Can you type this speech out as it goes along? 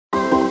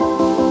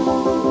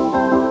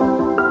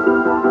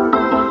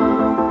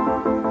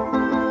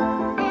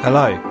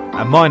Hello,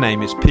 and my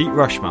name is Pete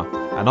Rushmer,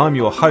 and I'm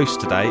your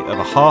host today of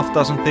a Half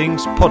Dozen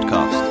Things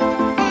podcast.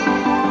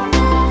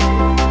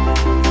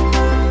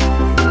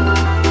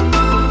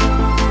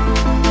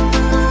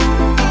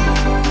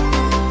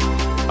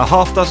 A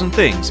Half Dozen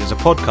Things is a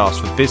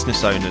podcast for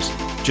business owners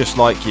just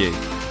like you.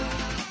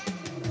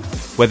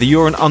 Whether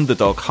you're an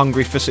underdog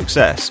hungry for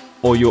success,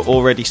 or you're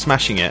already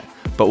smashing it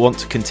but want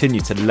to continue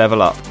to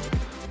level up,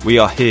 we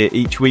are here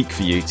each week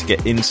for you to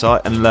get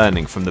insight and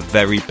learning from the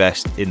very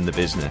best in the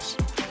business.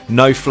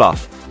 No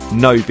fluff,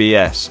 no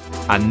BS,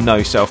 and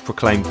no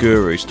self-proclaimed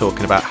gurus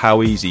talking about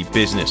how easy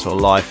business or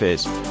life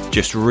is.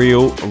 Just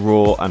real,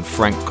 raw and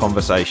frank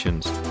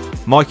conversations.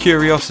 My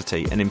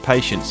curiosity and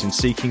impatience in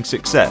seeking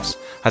success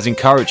has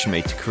encouraged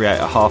me to create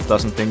a Half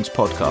Dozen Things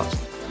podcast.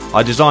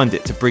 I designed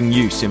it to bring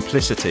you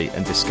simplicity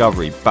and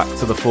discovery back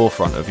to the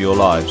forefront of your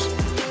lives.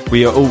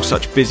 We are all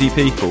such busy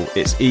people,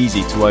 it's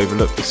easy to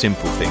overlook the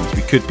simple things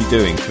we could be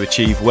doing to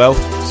achieve wealth,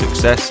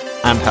 success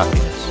and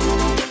happiness.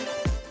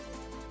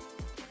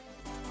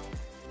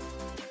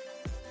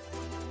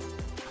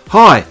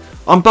 Hi,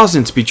 I'm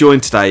buzzing to be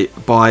joined today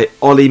by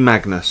Olly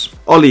Magnus.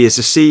 Olly is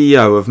the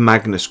CEO of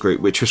Magnus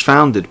Group, which was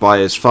founded by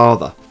his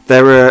father.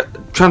 They're a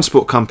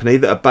transport company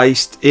that are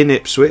based in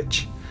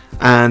Ipswich,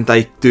 and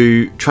they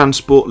do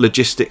transport,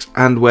 logistics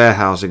and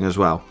warehousing as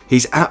well.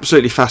 He's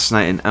absolutely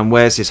fascinating and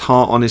wears his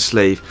heart on his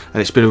sleeve, and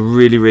it's been a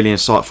really, really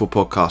insightful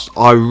podcast.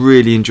 I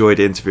really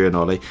enjoyed interviewing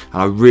Olly,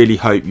 and I really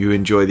hope you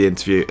enjoy the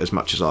interview as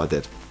much as I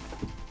did.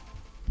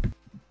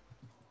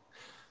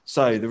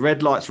 So the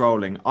red light's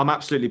rolling. I'm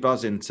absolutely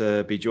buzzing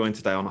to be joined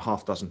today on a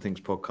Half Dozen Things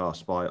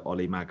podcast by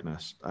Olly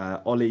Magnus.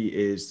 Olly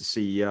is the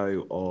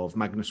CEO of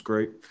Magnus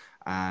Group,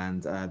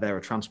 and they're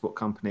a transport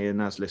company.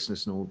 And as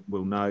listeners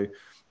will know,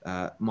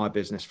 my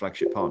business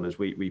flagship partners,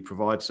 we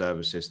provide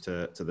services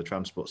to the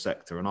transport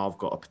sector, and I've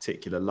got a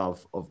particular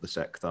love of the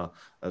sector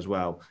as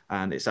well.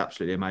 And it's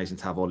absolutely amazing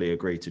to have Olly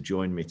agree to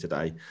join me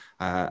today.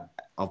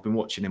 I've been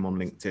watching him on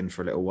LinkedIn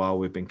for a little while.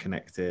 We've been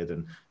connected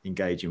and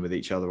engaging with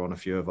each other on a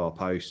few of our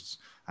posts.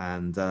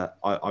 And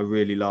I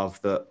really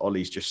love that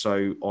Olly's just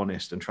so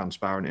honest and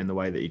transparent in the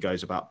way that he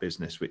goes about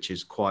business, which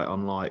is quite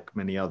unlike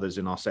many others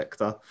in our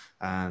sector.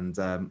 And,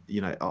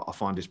 I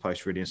find his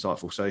post really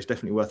insightful. So it's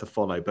definitely worth a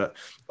follow. But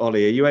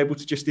Olly, are you able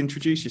to just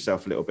introduce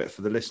yourself a little bit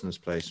for the listeners,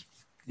 please?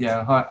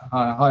 Yeah,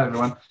 hi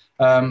everyone.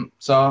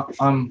 So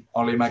I'm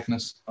Olly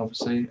Magnus,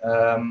 obviously.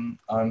 I'm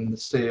the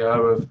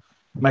CEO of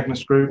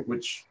Magnus Group,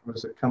 which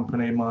was a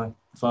company my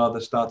father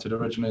started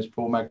originally as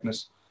Paul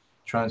Magnus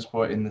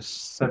Transport in the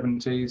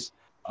 70s.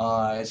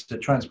 It's a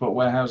transport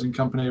warehousing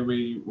company.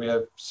 We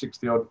have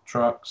 60 odd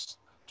trucks,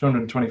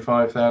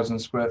 225,000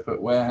 square foot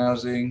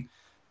warehousing,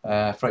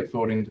 freight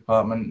forwarding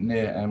department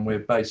and we're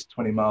based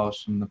 20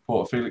 miles from the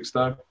Port of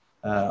Felixstowe.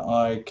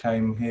 I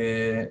came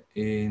here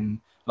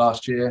in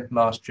last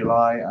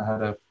July. I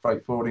had a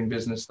freight forwarding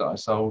business that I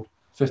sold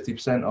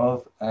 50%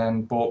 of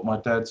and bought my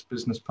dad's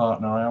business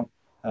partner out.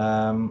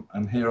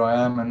 And here I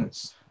am, and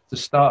it's the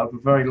start of a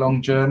very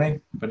long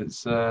journey, but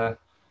it's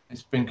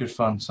been good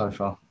fun so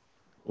far.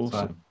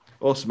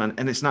 Awesome,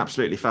 and it's an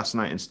absolutely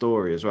fascinating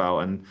story as well,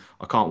 and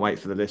I can't wait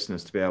for the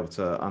listeners to be able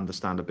to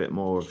understand a bit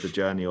more of the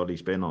journey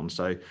Olly's been on.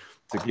 So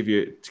to give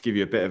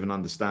you a bit of an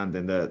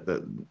understanding,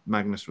 that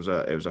Magnus was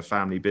a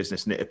family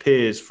business, and it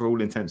appears for all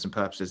intents and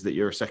purposes that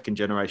you're a second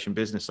generation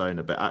business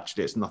owner, but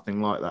actually it's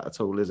nothing like that at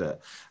all, is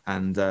it?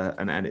 And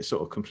it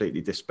sort of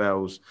completely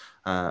dispels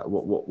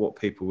what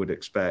people would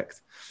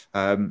expect.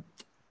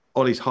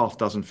 Olly's Half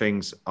Dozen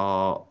Things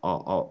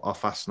are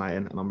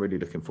fascinating, and I'm really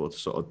looking forward to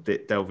sort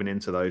of delving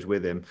into those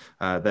with him.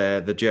 They're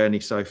the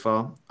journey so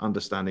far,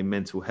 understanding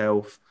mental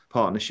health,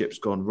 partnerships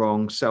gone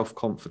wrong,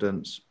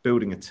 self-confidence,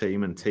 building a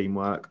team and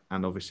teamwork,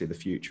 and obviously the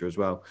future as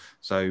well.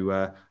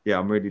 So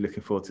I'm really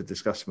looking forward to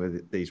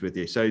discussing these with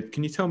you. So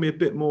can you tell me a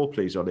bit more,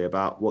 please, Olly,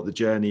 about what the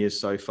journey is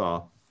so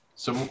far?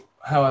 So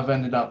how I've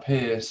ended up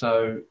here.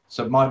 So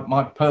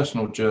my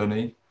personal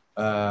journey,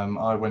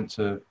 I went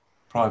to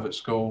private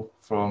school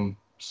from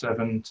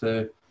 7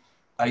 to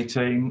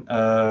 18.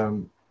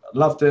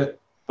 Loved it,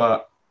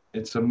 but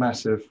it's a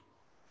massive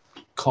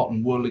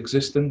cotton wool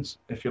existence,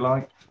 if you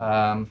like.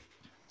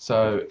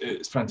 So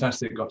it's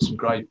fantastic. Got some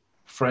great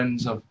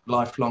friends,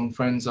 lifelong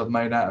friends I've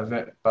made out of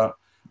it. But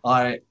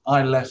I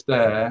left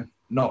there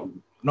not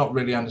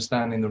really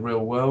understanding the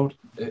real world,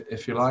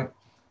 if you like,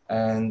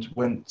 and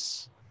went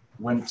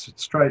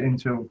straight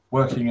into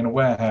working in a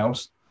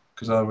warehouse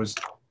because I was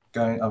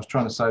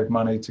trying to save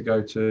money to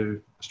go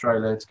to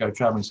Australia, to go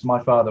traveling. So my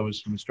father was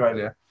from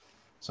Australia,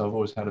 so I've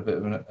always had a bit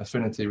of an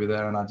affinity with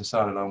there, and I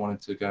decided I wanted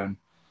to go and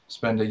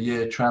spend a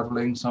year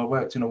traveling. So I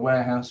worked in a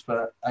warehouse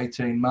for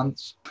 18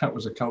 months. That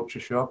was a culture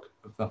shock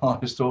of the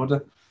highest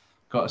order,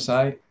 got to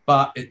say.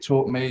 But it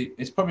taught me,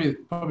 it's probably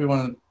one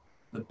of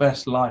the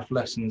best life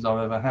lessons I've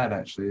ever had,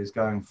 actually, is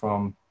going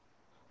from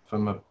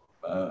a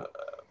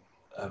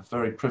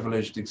very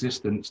privileged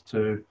existence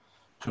to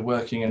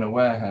working in a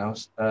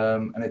warehouse,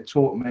 and it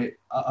taught me,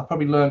 I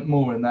probably learned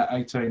more in that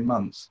 18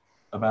 months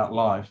about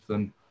life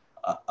than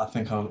I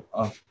think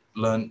I've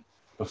learned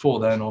before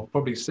then, or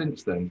probably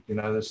since then.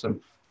 There's some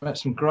met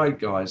some great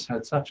guys,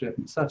 had such a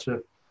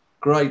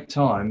great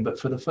time. But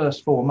for the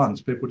first 4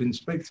 months, people didn't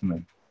speak to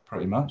me,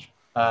 pretty much.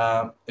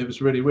 It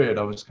was really weird.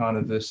 I was kind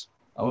of this,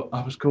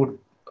 I was called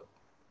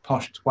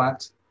posh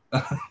twat,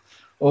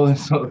 all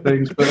these sort of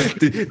things. But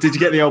did you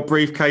get the old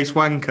briefcase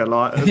wanker?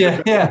 Like,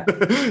 yeah.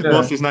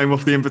 What's his name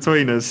off the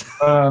In-Betweeners?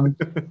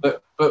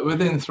 But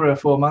within 3 or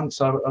 4 months,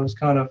 I was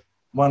kind of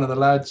one of the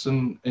lads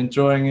and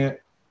enjoying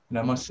it. You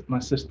know, my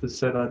sister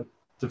said I'd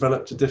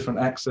developed a different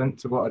accent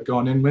to what I'd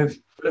gone in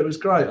with. But it was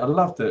great. I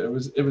loved it. It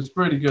was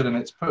really good, and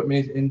it's put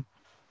me in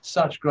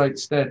such great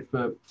stead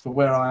for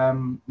where I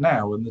am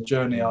now and the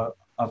journey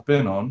I've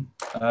been on.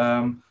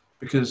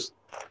 Because,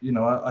 you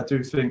know, I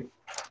do think,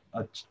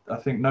 I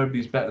think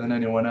nobody's better than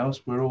anyone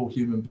else. We're all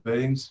human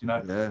beings, you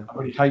know. Yeah. I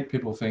really hate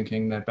people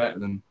thinking they're better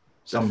than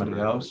somebody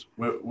else.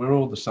 We're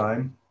all the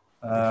same.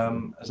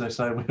 As they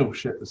say, we all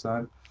shit the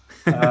same.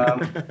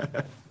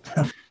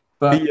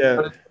 But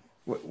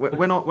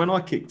when I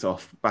kicked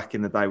off back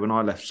in the day, when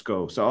I left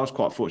school, so I was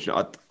quite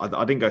fortunate.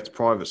 I didn't go to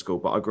private school,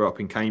 but I grew up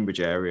in Cambridge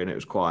area, and it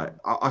was quite,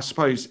 I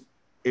suppose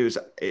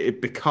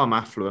it become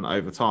affluent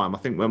over time. I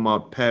think when my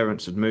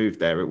parents had moved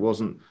there, it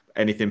wasn't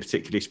anything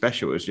particularly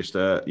special. It was just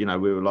we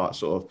were like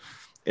sort of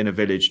in a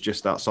village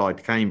just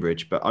outside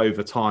Cambridge, but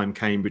over time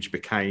Cambridge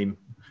became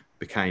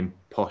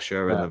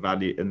posher,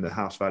 and the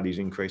house values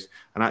increased.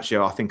 And actually,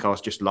 I think I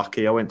was just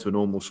lucky. I went to a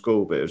normal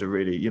school, but it was a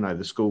really,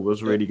 the school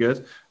was really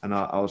good, and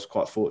I was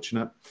quite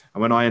fortunate.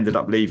 And when I ended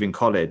up leaving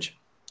college,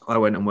 I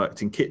went and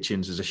worked in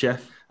kitchens as a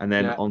chef, and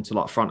then onto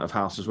like front of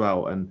house as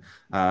well, and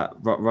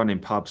running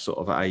pubs sort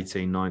of at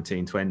 18,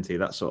 19, 20,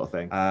 that sort of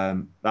thing.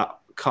 That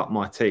cut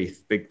my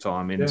teeth big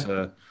time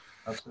into...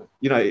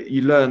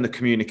 you learn the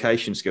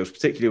communication skills,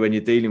 particularly when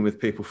you're dealing with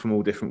people from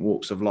all different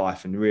walks of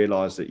life, and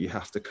realize that you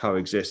have to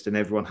coexist and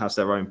everyone has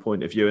their own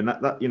point of view. And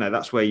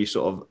that's where you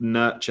sort of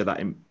nurture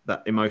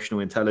that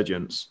emotional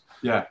intelligence,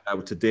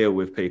 able to deal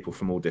with people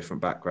from all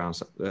different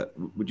backgrounds.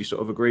 Would you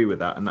sort of agree with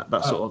that? And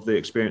that's sort of the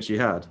experience you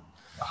had?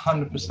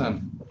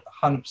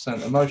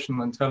 100%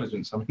 emotional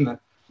intelligence. I mean,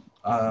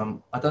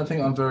 I don't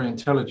think I'm very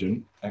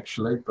intelligent,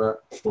 actually,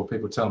 but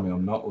people tell me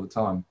I'm not all the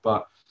time,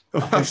 but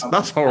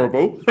that's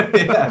horrible.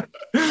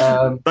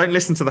 Don't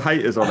listen to the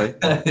haters, Ollie.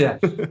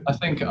 I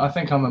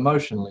think I'm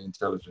emotionally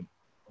intelligent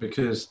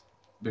because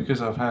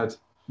I've had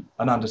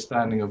an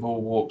understanding of all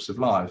walks of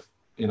life.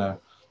 Going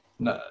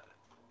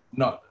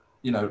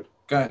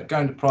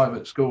to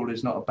private school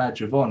is not a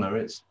badge of honor.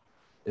 It's,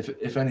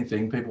 if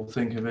anything, people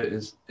think of it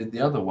as the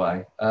other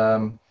way.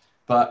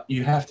 But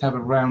you have to have a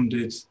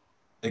rounded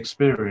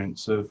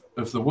experience of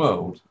the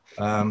world,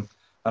 and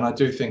I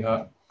do think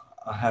I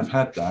have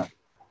had that.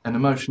 And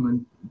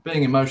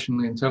being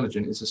emotionally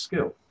intelligent is a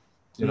skill.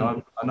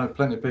 I know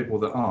plenty of people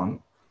that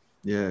aren't.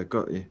 Yeah,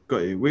 got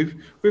you.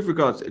 With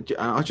regards,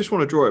 I just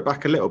want to draw it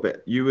back a little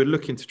bit. You were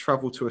looking to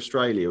travel to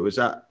Australia. Was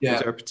there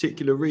a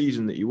particular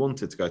reason that you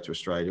wanted to go to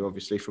Australia?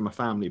 Obviously, from a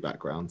family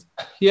background.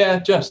 Yeah,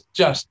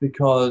 just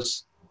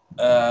because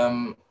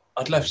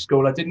I'd left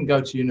school. I didn't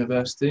go to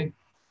university.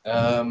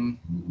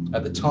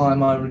 At the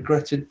time, I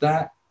regretted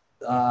that.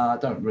 I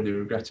don't really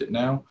regret it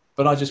now.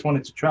 But I just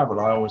wanted to travel.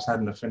 I always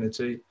had an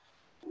affinity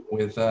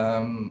with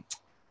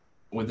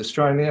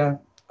Australia.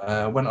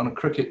 Went on a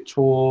cricket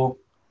tour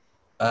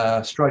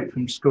straight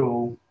from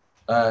school.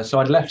 So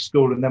I'd left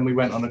school and then we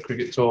went on a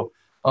cricket tour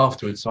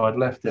afterwards. So I'd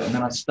left it and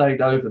then I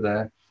stayed over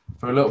there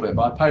for a little bit,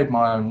 but I paid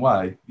my own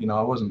way.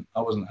 I wasn't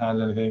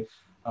handling anything,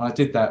 and I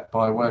did that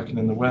by working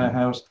in the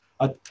warehouse.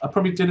 I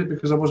probably did it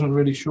because I wasn't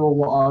really sure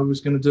what I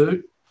was going to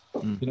do.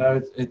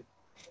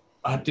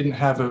 I didn't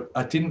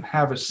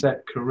have a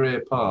set career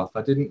path.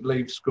 I didn't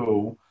leave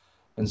school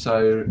and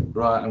so,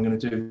 right, I'm going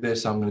to do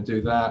this, I'm going to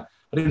do that.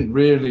 I didn't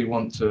really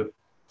want to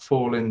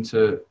fall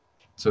into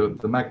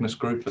the Magnus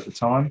Group at the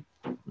time,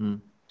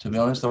 to be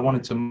honest. I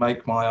wanted to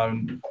make my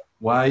own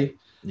way.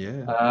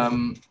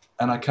 And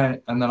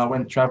then I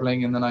went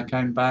traveling, and then I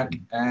came back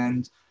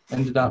and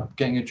ended up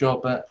getting a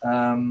job at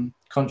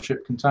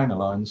Conship Container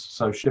Lines,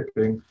 so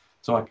shipping.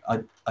 So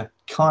I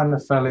kind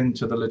of fell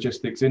into the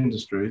logistics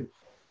industry.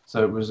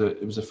 So it was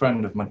a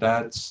friend of my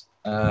dad's,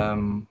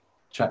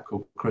 chap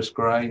called Chris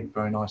Gray,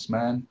 very nice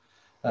man,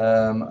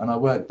 and I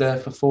worked there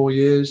for 4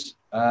 years.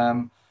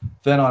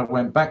 Then I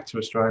went back to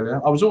Australia.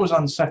 I was always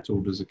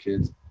unsettled as a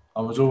kid.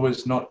 I was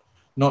always not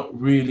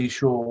really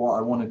sure what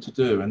I wanted to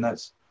do, and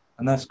that's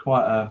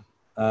quite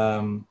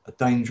a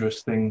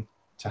dangerous thing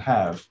to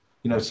have.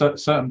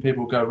 Certain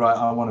people go, right,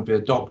 I want to be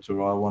a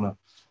doctor, or I want to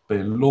be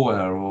a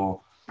lawyer,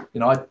 or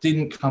I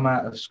didn't come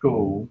out of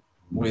school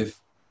with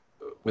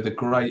a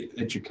great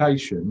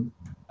education,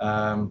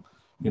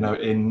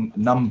 in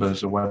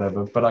numbers or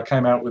whatever, but I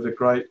came out with a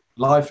great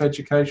life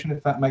education,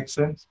 if that makes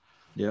sense.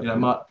 You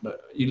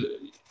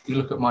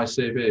look at my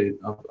CV,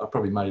 I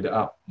probably made it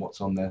up what's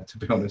on there, to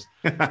be honest.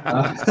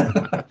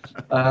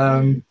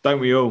 Don't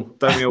we all?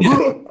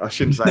 I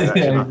shouldn't say that.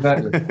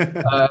 Exactly.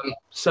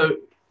 So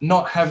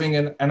not having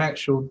an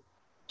actual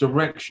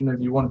direction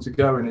of you want to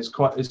go in is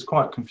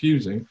quite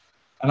confusing.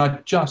 And I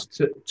just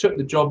took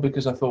the job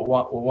because I thought,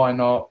 why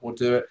not? We'll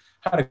do it.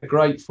 had a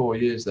great 4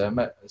 years there.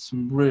 Met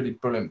some really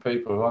brilliant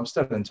people who I'm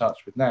still in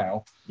touch with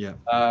now. Yeah.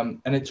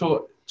 And it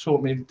taught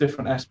me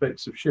different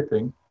aspects of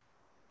shipping,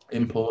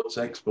 imports,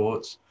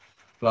 exports,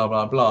 blah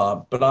blah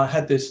blah. But I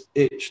had this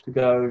itch to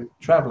go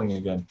travelling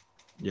again.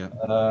 Yeah.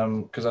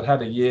 Because I'd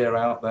had a year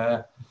out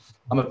there.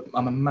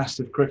 I'm a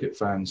massive cricket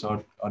fan,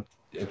 so I'd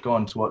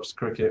gone to watch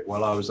cricket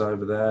while I was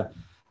over there.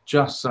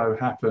 Just so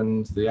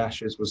happened the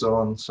Ashes was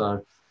on,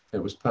 so it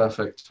was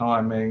perfect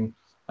timing.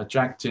 I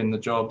jacked in the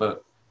job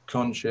at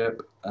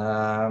Conship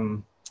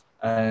and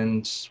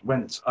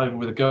went over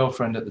with a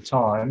girlfriend at the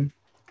time.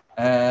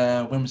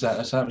 When was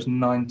that? So that was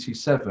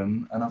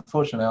 97. And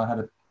unfortunately, I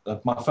had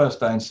my first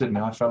day in Sydney,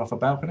 I fell off a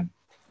balcony.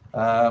 So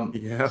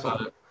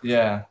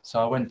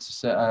I went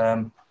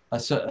to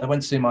I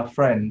went to see my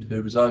friend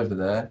who was over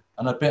there,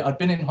 and I'd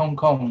been in Hong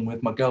Kong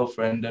with my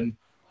girlfriend and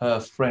her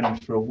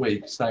friend for a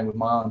week, staying with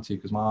my auntie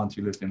because my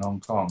auntie lived in Hong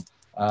Kong.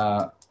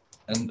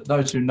 And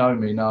those who know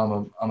me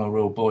know I'm a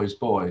real boy's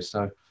boy.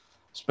 So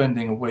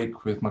spending a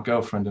week with my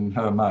girlfriend and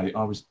her mate,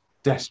 I was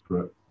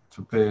desperate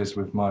for beers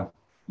with my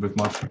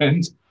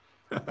friend.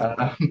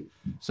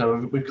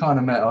 So we kind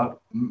of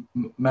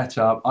met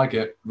up. I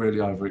get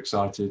really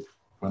overexcited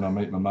when I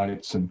meet my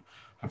mates, and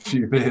a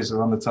few beers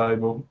are on the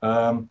table.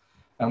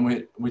 And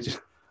we just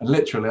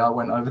literally, I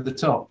went over the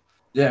top.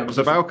 Yeah, it was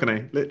a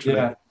balcony, literally.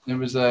 Yeah, it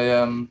was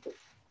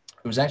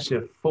actually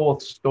a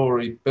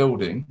 4th-story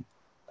building.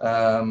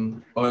 I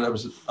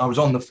was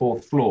on the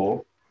 4th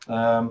floor,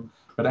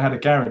 but it had a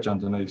garage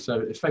underneath.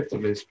 So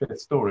effectively, it's 5th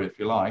story, if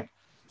you like.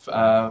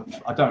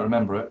 I don't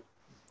remember it.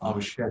 I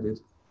was shedded.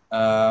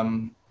 I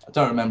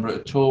don't remember it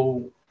at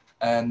all.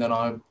 And then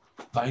I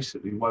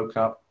basically woke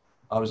up.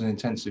 I was in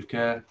intensive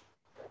care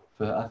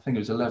for, I think it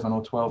was 11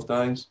 or 12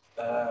 days.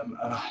 And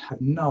I had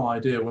no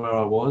idea where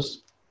I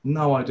was,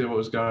 no idea what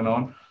was going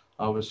on.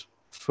 I was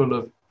full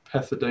of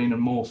pethidine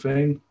and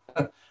morphine.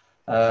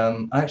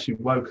 I actually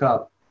woke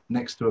up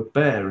next to a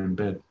bear in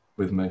bed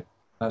with me.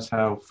 That's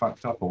how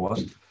fucked up I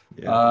was.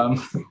 Yeah.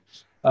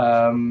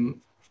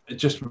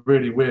 It's just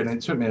really weird. And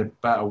it took me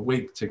about a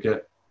week to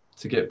get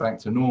back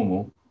to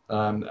normal,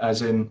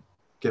 as in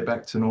get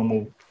back to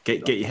normal.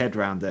 Get your head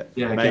around it.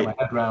 Yeah, mate. Get my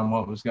head around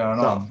what was going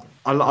on.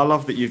 I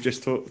love that you've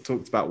just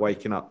talked about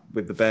waking up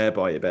with the bear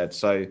by your bed.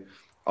 So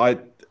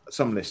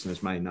some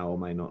listeners may know or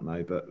may not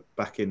know, but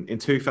back in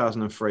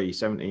 2003,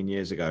 17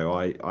 years ago,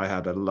 I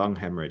had a lung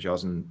hemorrhage. I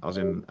was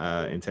in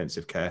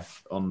intensive care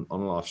on a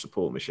life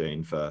support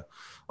machine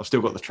I've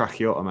still got the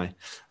tracheotomy.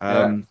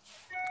 And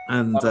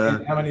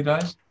how many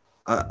days?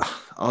 I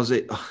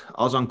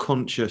was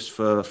unconscious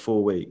for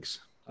 4 weeks.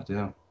 I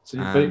do. So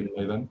you've beaten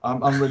me then.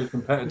 I'm really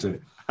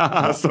competitive.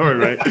 Sorry,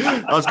 mate.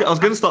 I was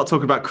going to start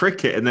talking about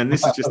cricket, and then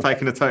this is just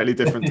taking a totally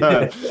different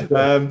turn.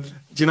 Do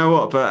you know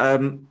what?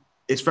 But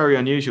it's very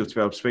unusual to be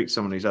able to speak to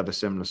someone who's had a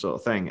similar sort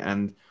of thing,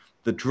 and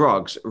the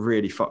drugs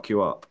really fuck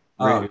you up,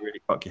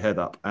 really fuck your head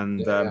up.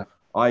 And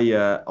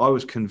I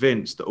was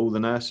convinced that all the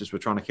nurses were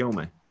trying to kill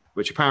me,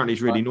 which apparently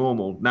is really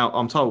normal. Now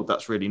I'm told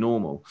that's really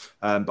normal,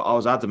 but I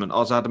was adamant.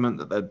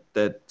 that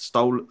they'd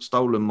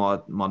stolen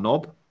my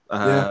knob.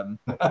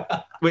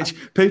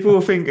 Which people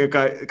will think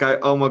go,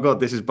 oh my god,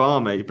 this is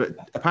balmy, but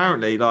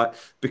apparently, like,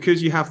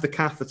 because you have the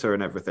catheter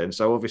and everything,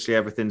 so obviously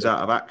everything's out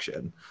of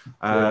action.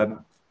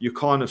 You're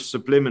kind of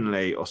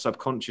subliminally or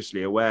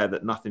subconsciously aware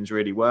that nothing's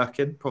really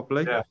working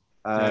properly.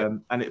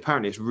 And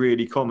apparently it's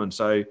really common.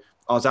 So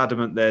I was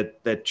adamant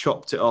they'd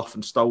chopped it off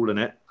and stolen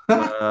it.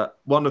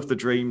 One of the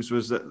dreams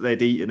was that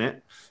they'd eaten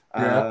it.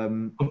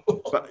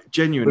 But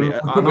genuinely,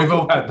 we've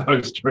all had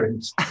those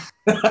dreams.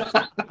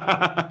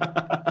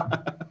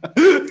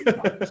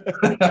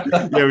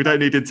 Yeah, we don't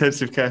need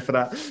intensive care for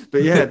that.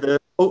 But yeah,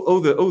 all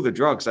the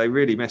drugs, they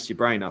really mess your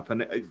brain up.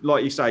 And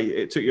like you say,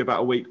 it took you about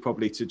a week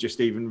probably to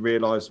just even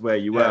realise where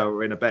you were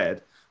or in a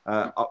bed.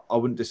 I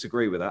wouldn't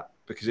disagree with that,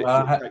 because it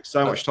takes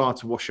so much time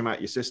to wash them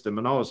out your system.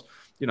 And I was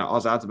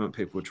adamant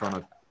people were trying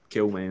to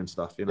kill me and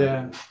stuff.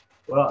 Yeah.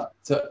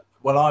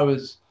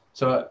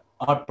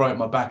 I broke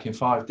my back in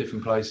 5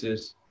 different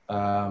places.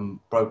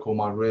 Broke all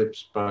my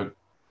ribs, broke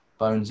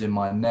bones in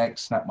my neck,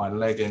 snapped my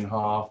leg in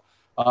half.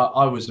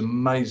 I was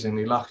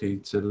amazingly lucky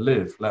to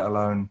live, let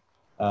alone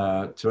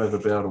to ever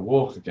be able to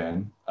walk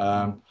again.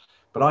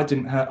 But I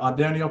didn't have.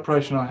 The only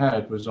operation I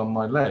had was on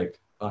my leg.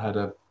 I had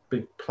a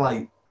big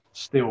plate,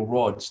 steel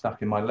rod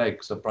stuck in my leg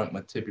because I broke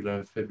my tibia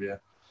and fibula,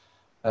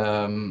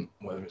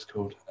 whatever it's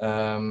called.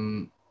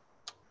 And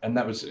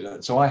that was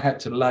so I had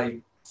to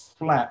lay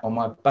flat on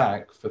my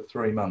back for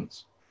 3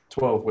 months,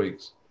 12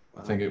 weeks,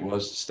 I think it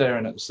was,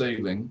 staring at the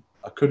ceiling.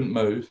 I couldn't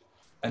move.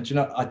 And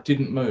I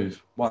didn't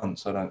move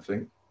once, I don't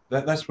think.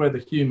 That's where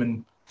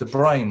the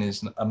brain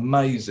is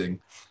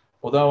amazing.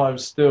 Although I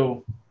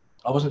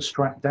wasn't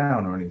strapped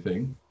down or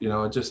anything,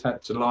 I just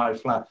had to lie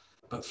flat.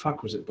 But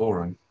fuck, was it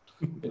boring.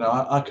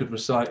 I could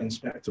recite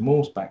Inspector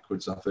Morse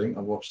backwards, I think.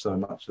 I watched so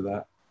much of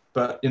that.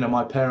 But,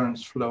 my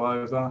parents flew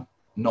over,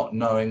 not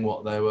knowing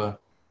what they were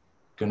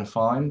going to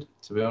find,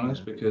 to be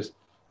honest, because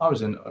I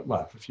was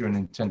if you're in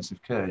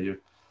intensive care,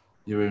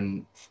 you're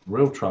in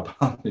real trouble,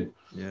 aren't you?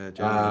 Yeah,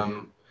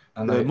 generally.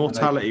 The and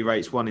mortality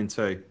rate's 1 in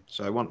 2.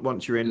 So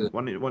once you're yeah,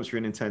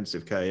 in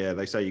intensive care, yeah,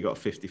 they say you got a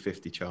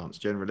 50-50 chance.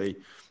 Generally,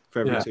 for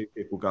every yeah, 2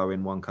 people go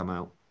in, 1 come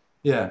out.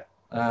 yeah.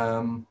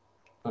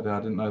 But I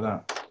didn't know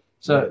that.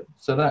 Yeah.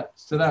 So that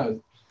was,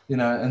 you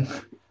know, and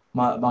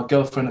my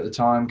girlfriend at the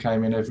time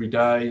came in every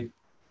day.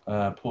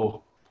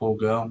 Poor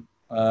girl.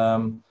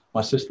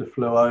 My sister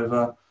flew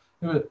over.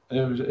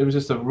 It was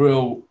just a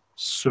real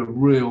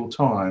surreal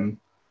time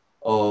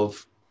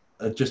of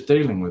just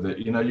dealing with it.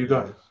 You know, you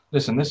got Yeah.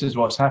 listen. This is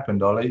what's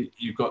happened, Ollie.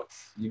 You've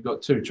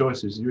got 2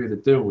 choices. You either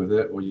deal with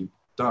it or you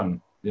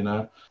don't. You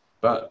know,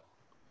 but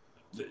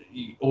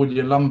all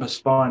your lumbar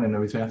spine and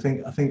everything. I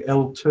think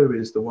L2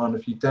 is the one.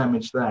 If you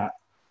damage that,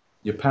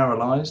 you're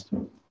paralysed.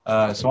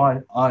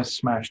 So I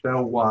smashed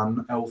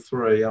L1,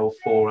 L3,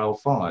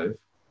 L4, L5,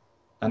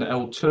 and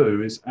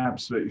L2 is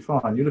absolutely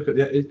fine. You look at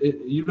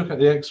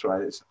the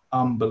X-ray, it's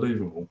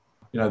unbelievable.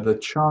 You know, the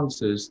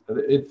chances.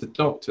 The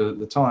doctor at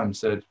the time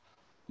said,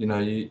 you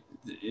know,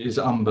 it's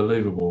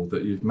unbelievable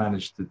that you've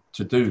managed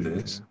to do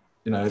this.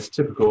 You know, it's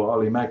typical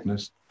Olly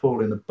Magnus,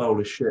 fall in a bowl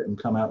of shit and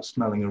come out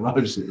smelling of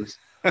roses.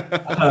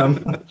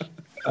 Um,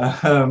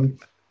 um,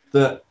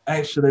 that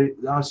actually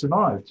I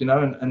survived, you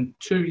know, and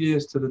 2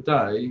 years to the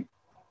day,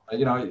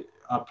 you know,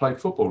 I played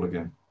football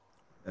again.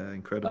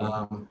 Incredible.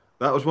 Um,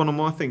 That was one of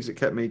my things that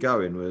kept me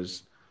going.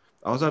 Was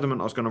I was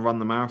adamant I was going to run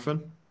the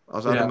marathon. I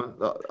was yeah, adamant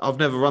that I've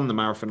never run the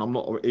marathon. I'm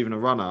not even a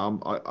runner.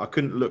 I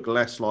couldn't look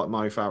less like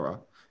Mo Farah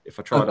if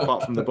I tried,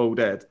 apart from the bald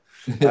head.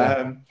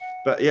 yeah,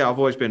 But yeah, I've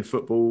always been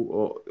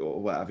football or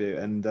what have you.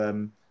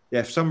 And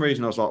yeah, for some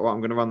reason I was like, right,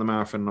 I'm going to run the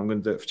marathon and I'm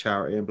going to do it for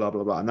charity and blah,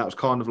 blah, blah. And that was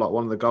kind of like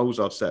one of the goals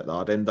I'd set that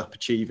I'd end up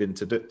achieving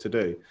to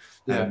do.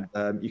 yeah.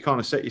 And you kind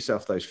of set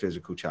yourself those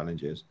physical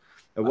challenges.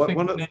 And I think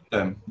you of, need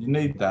them. You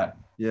need that.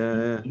 yeah,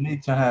 yeah. You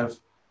need to have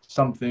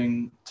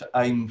something to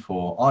aim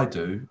for. I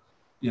do.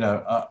 You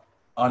know,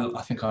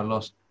 I think I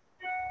was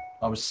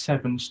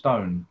 7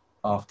 stone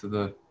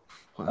after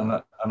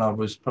Wow. and I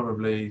was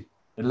probably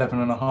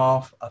 11 and a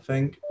half, I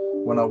think,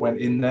 when I went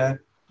in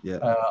there. Yeah.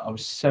 I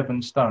was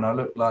 7 stone. I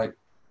looked like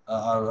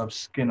I was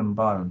skin and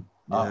bone.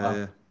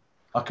 Yeah.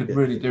 I could Yeah.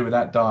 really do with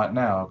that diet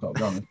now, I've got to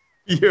be honest.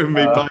 You and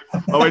me both.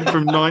 I went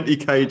from 90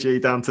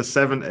 kg down to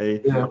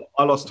 70. Yeah,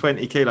 I lost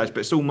 20 kilos,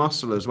 but it's all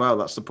muscle as well.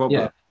 That's the problem.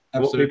 yeah,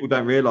 What absolutely. people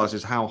don't realize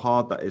is how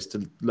hard that is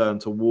to learn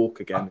to walk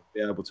again, and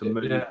be able to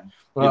move. Yeah.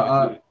 Well,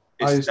 I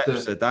It's used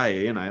steps to a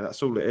day, you know,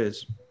 that's all it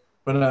is.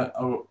 when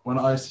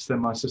I used to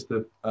send my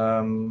sister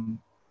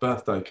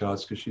birthday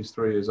cards because she's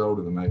 3 years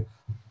older than me,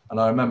 and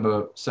I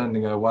remember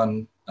sending her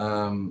one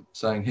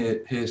saying,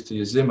 here's to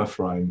your Zimmer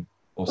frame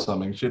or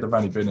something. She'd have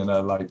only been in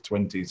her late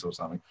 20s or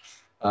something.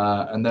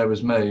 And there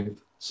was me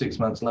 6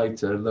 months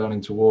later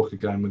learning to walk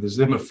again with a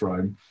Zimmer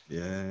frame.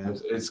 Yeah.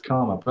 It's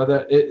karma. But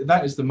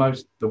that is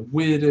the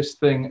weirdest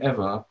thing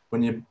ever,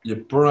 when your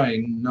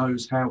brain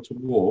knows how to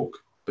walk,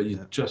 but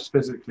you just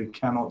physically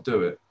cannot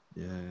do it.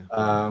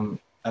 Yeah.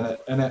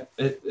 And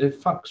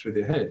it fucks with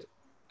your head.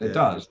 It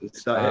does.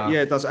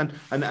 Yeah, it does. And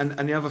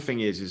the other thing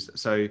is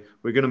so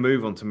we're going to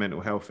move on to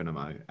mental health in a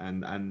mo.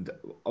 And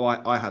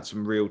I had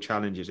some real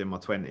challenges in my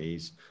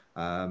 20s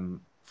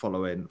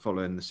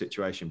following the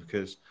situation,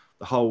 because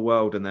the whole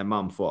world and their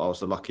mum thought I was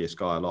the luckiest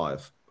guy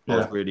alive. I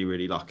was really,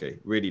 really lucky.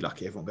 Really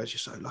lucky. Everyone goes, you're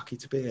so lucky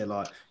to be here.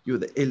 Like, you're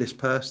the illest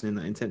person in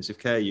that intensive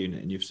care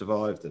unit and you've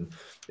survived, and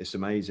it's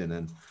amazing.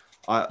 And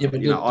I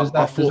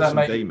fought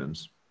some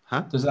demons.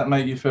 Huh? Does that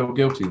make you feel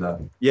guilty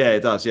though? Yeah, it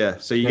does. Yeah.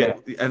 So you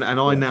get, and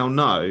I now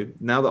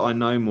that I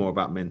know more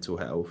about mental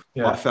health,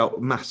 I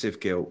felt massive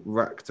guilt,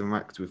 racked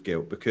with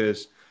guilt,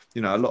 because,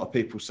 you know, a lot of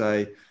people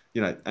say,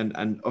 you know,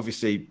 and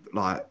obviously,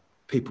 like,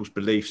 people's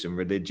beliefs in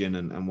religion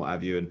and what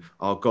have you, and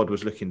God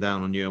was looking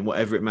down on you and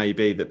whatever it may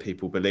be that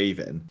people believe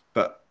in.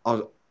 But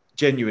I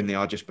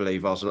just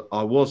believe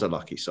I was a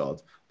lucky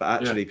sod.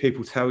 But actually,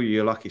 people tell you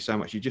you're lucky so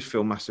much, you just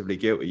feel massively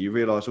guilty. You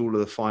realise all of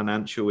the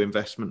financial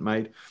investment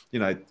made. You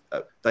know,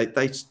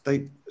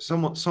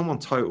 someone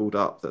totaled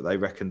up that they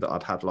reckoned that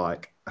I'd had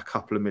like a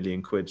couple of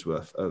million quid's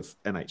worth of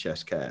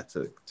NHS care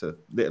to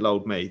little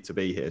old me to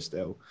be here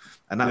still,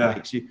 and that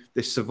makes you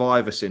this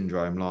survivor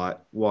syndrome. Like,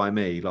 why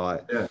me?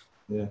 Like,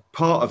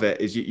 part of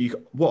it is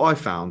you. What I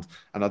found,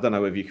 and I don't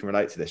know whether you can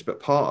relate to this, but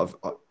part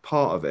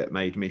of it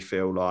made me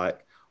feel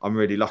like I'm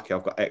really lucky.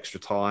 I've got extra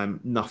time.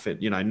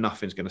 Nothing's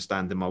going to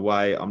stand in my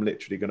way. I'm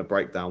literally going to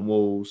break down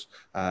walls.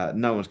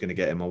 No one's going to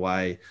get in my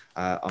way.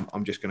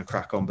 I'm just going to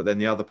crack on. But then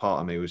the other part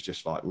of me was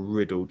just like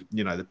riddled,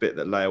 you know, the bit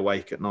that lay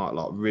awake at night,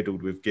 like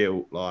riddled with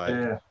guilt.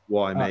 Like,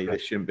 why me?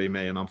 This shouldn't be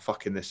me. And I'm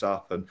fucking this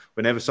up. And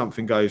whenever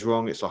something goes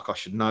wrong, it's like, I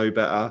should know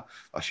better.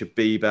 I should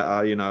be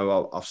better. You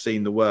know, I've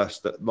seen the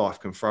worst that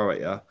life can throw at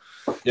you.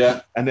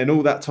 Yeah. And then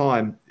all that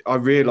time, I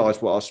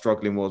realised what I was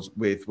struggling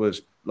with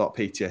was like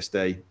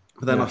PTSD.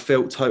 But then I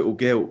felt total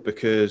guilt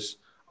because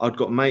I'd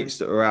got mates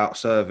that were out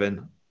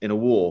serving in a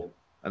war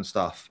and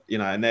stuff, you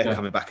know, and they're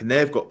coming back and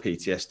they've got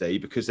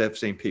PTSD because they've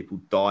seen people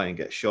die and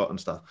get shot and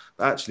stuff.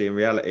 But actually, in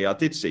reality, I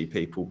did see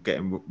people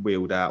getting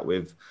wheeled out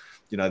with,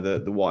 you know,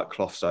 the white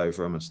cloths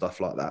over them and stuff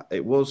like that.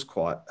 It was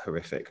quite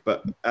horrific.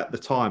 But at the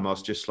time, I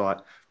was just like,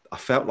 I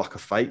felt like a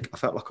fake. I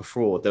felt like a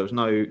fraud. There was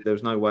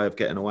no way of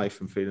getting away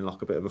from feeling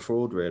like a bit of a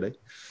fraud, really.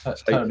 So,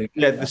 Totally.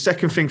 yeah, the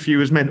second thing for you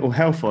was mental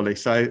health, Ollie.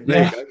 So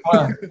there you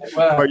go.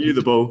 Well, throw you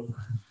the ball.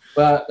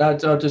 But I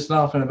was just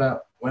laughing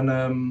about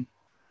when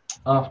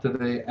after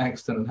the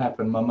accident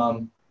happened, my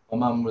mum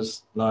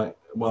was like,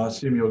 "Well, I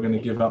assume you're going to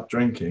give up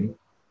drinking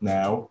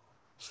now."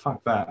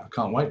 Fuck that! I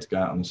can't wait to go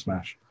out on a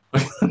smash.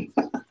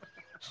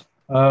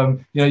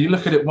 You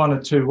look at it one or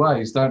two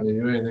ways, don't you?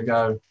 You either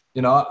go,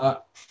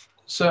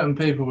 certain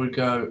people would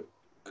go,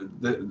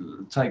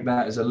 take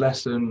that as a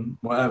lesson,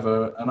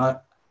 whatever, and I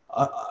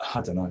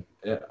don't know.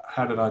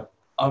 How did I?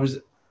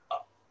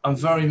 I'm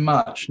very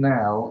much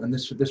now, and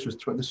this was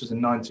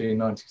in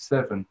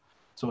 1997.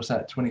 So what's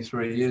that?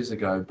 23 years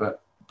ago.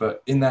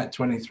 But in that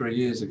 23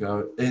 years,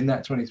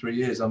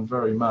 I'm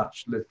very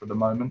much live for the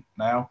moment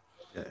now.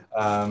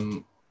 Yeah.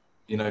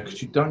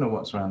 Because you don't know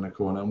what's around the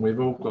corner, and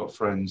we've all got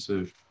friends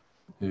who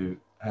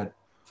had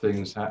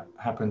things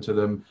happen to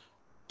them,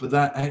 but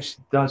that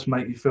actually does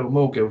make you feel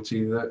more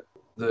guilty that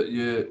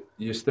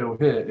you're still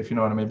here, if you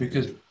know what I mean.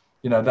 Because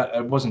that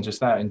it wasn't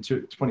just that. In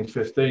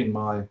 2015,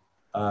 my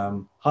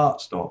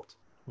heart stopped.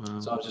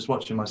 Wow. So I was just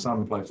watching my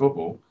son play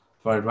football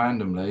very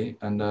randomly,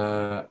 and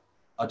I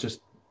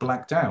just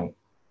blacked out,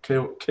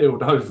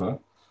 keeled over,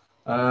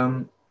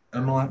 and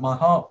my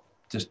heart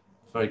just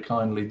very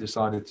kindly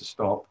decided to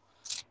stop,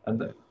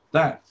 and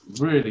that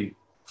really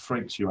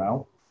freaks you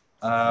out.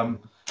 And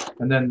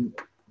then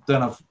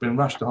I've been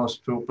rushed to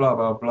hospital, blah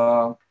blah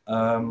blah,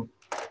 and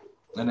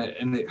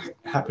it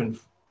happened.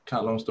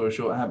 Cut a long story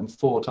short, it happened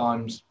 4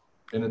 times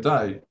in a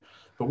day.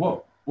 But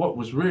what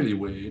was really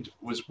weird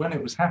was when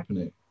it was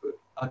happening,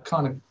 I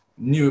kind of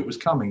knew it was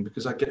coming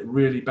because I get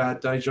really bad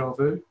deja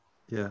vu.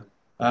 Yeah.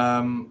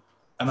 And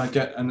I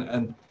get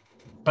and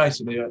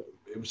basically it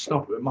was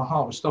my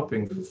heart was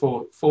stopping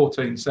for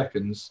 15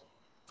 seconds,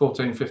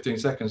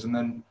 and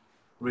then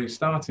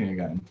restarting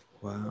again.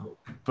 Wow.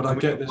 But I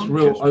get this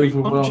real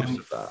overwhelming.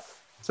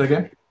 Say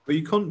again? Were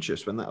you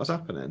conscious when that was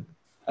happening?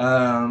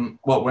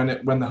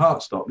 When the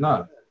heart stopped?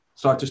 No.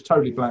 So I just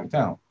totally blanked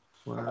out.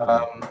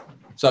 Wow.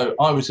 So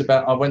I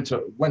went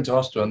to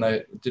hospital, and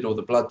they did all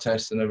the blood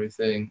tests and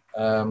everything.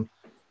 And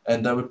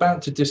they were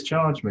about to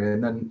discharge me,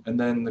 and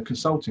then the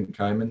consultant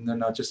came, and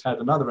then I just had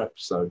another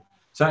episode.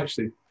 It's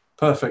actually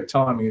perfect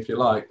timing, if you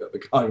like, that the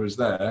guy was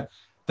there.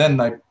 Then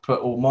they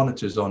put all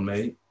monitors on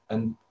me,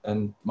 and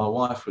my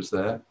wife was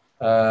there.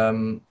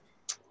 And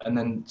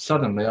then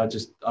suddenly I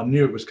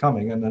knew it was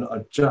coming, and then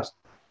I just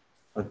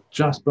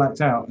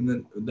blacked out, and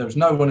then there was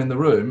no one in the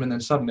room, and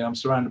then suddenly I'm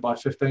surrounded by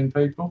 15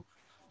 people.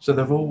 So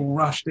they've all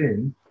rushed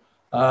in,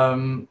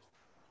 and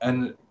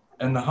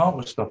the heart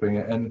was stopping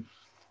it, and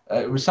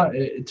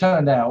it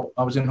turned out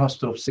I was in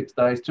hospital for 6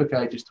 days. Took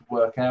ages to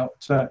work out.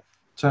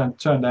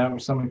 Turned out it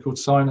was something called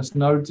sinus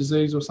node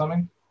disease or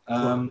something.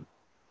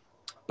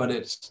 But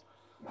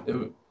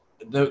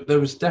there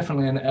was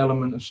definitely an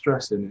element of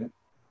stress in it.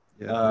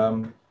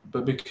 Yeah.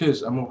 But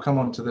because, and we'll come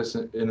on to this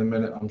in a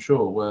minute, I'm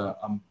sure, where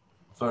I'm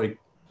very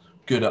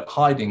good at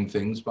hiding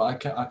things,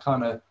 but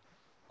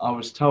I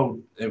was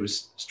told it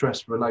was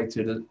stress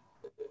related. It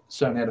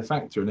certainly had a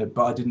factor in it,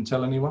 but I didn't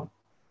tell anyone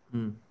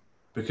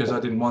because I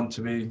didn't want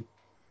to be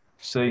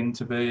seen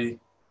to be,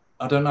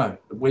 I don't know,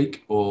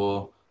 weak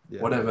or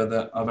whatever,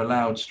 that I've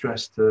allowed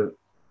stress to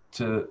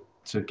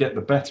get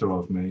the better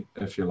of me,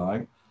 if you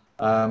like.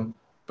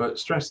 But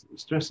stress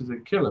is a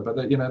killer. But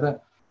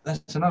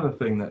that's another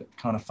thing that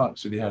kind of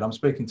fucks with your head. I'm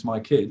speaking to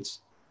my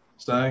kids,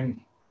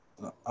 saying,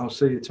 "I'll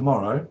see you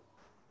tomorrow,"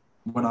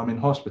 when I'm in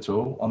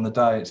hospital on the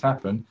day it's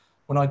happened,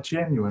 when I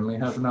genuinely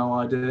have no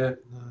idea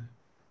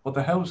what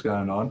the hell's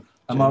going on.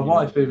 And my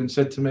wife even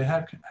said to me,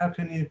 "How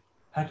can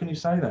you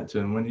say that to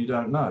them when you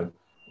don't know?"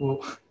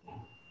 Well,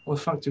 what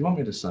the fuck do you want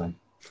me to say?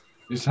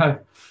 You say,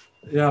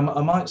 "Yeah,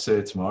 I might see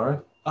you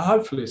tomorrow. I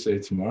hopefully see you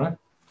tomorrow."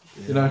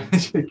 Yeah.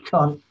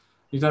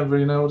 You don't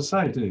really know what to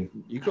say, do you?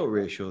 You've got to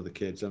reassure the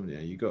kids, haven't you?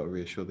 You've got to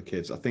reassure the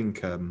kids. I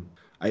think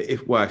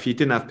if you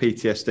didn't have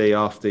PTSD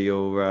after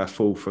your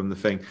fall from the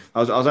thing, I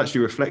was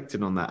actually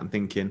reflecting on that and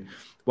thinking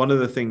one of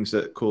the things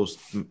that caused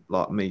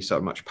me so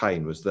much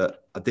pain was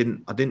that I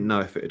didn't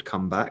know if it had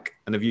come back.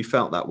 And have you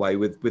felt that way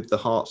with the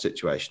heart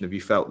situation? Have you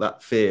felt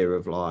that fear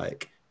of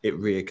like it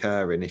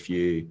reoccurring if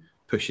you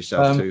push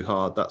yourself too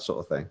hard, that sort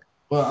of thing?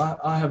 Well,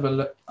 I have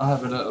a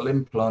little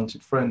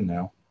implanted friend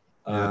now.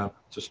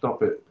 To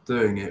stop it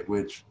doing it,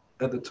 which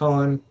at the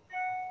time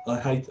I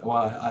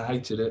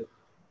hated it.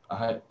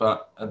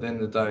 But at the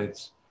end of the day,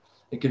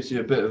 it gives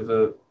you a bit of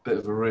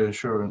a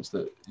reassurance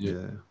that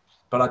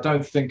But I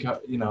don't think I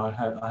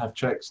have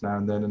checks now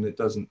and then, and it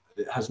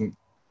hasn't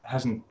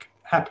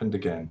happened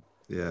again.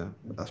 Yeah,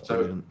 that's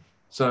brilliant.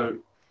 So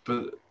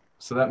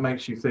that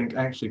makes you think,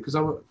 actually, because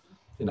I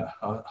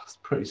was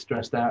pretty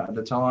stressed out at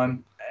the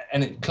time,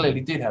 and it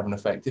clearly did have an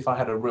effect. If I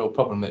had a real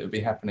problem, it would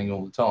be happening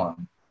all the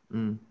time.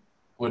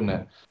 Wouldn't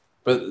it?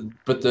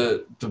 But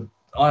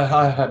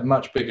I had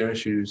much bigger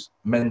issues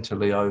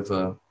mentally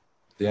over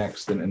the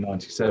accident in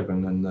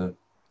 '97 and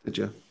Did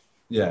you?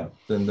 Yeah.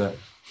 Then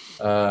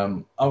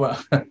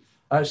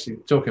actually,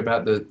 talking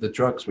about the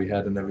drugs we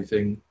had and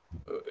everything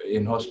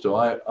in hospital,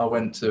 I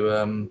went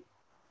to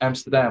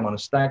Amsterdam on a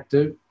stag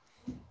do,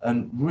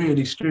 and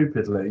really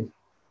stupidly,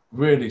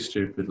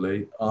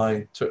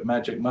 I took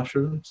magic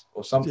mushrooms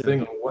or something,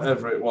 Yeah. or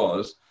whatever it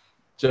was,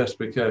 just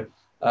because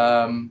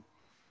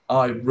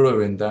I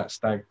ruined that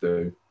stag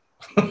do.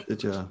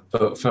 Did you?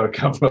 For a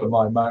couple of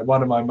my mates.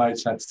 One of my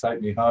mates had to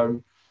take me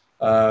home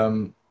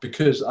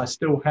because I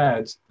still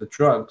had the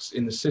drugs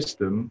in the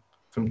system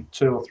from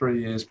 2 or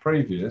 3 years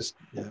previous.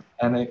 Yeah.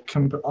 And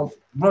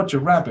Roger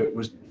Rabbit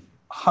was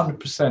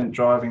 100%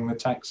 driving the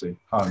taxi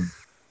home.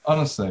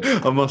 Honestly.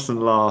 I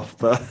mustn't laugh,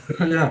 but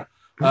Yeah.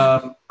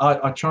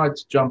 I tried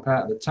to jump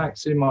out of the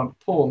taxi. My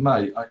poor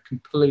mate, I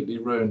completely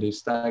ruined his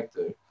stag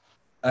do.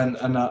 And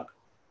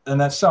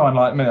that's so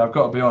unlike me. I've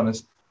got to be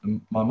honest.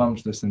 My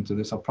mum's listening to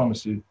this. I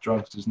promise you,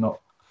 drugs has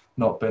not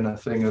been a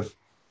thing of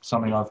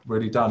something I've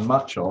really done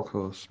much of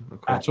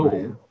at all,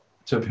 mate, yeah.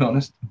 to be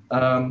honest.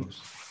 And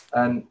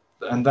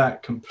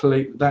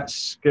that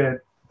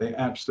scared the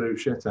absolute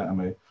shit out of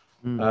me.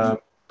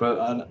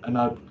 But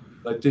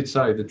they did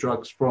say the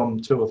drugs from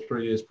 2 or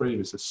 3 years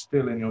previous are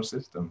still in your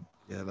system.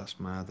 Yeah, that's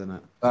mad, isn't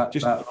it?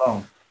 That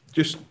long.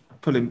 Just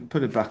pulling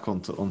back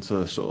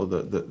onto sort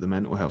of the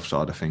mental health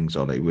side of things,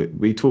 Ollie.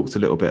 We talked a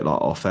little bit like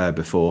off air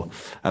before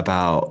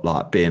about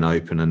like being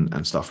open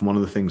and stuff. And one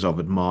of the things I've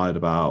admired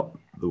about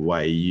the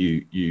way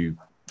you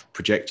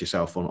project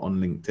yourself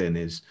on LinkedIn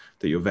is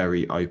that you're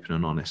very open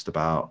and honest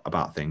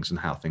about things and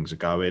how things are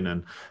going,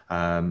 and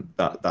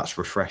that's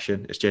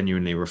refreshing. It's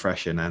genuinely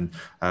refreshing. And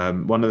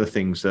one of the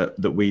things that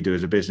we do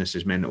as a business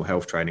is mental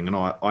health training, and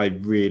I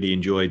really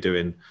enjoy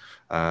doing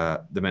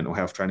the mental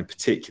health training,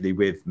 particularly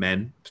with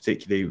men,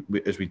 particularly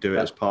as we do it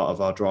as part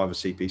of our driver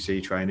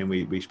CPC training.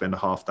 We spend a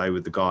half day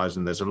with the guys,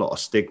 and there's a lot of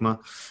stigma.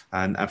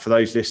 And for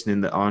those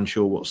listening that are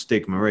unsure what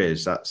stigma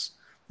is, that's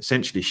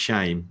essentially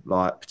shame,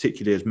 like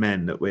particularly as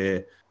men, that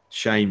we're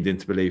shamed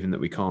into believing that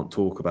we can't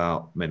talk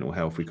about mental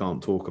health. We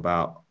can't talk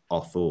about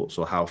our thoughts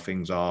or how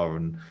things are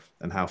and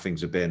how things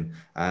have been.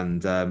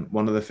 And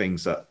one of the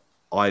things that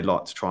I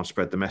like to try and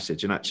spread the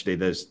message, and actually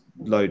there's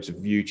loads of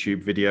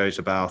YouTube videos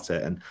about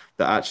it, and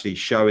that actually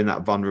showing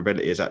that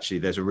vulnerability is actually,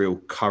 there's a real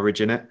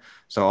courage in it.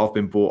 So I've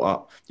been brought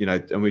up,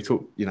 and we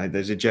talk,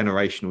 there's a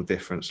generational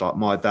difference. Like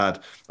my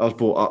dad, I was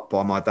brought up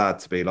by my dad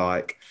to be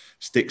like,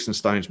 sticks and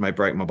stones may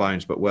break my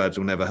bones, but words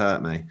will never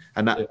hurt me.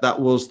 And that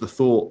was the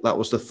thought. That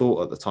was the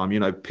thought at the time.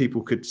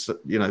 People could,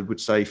 would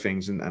say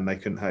things and they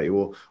couldn't hurt you.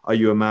 Or are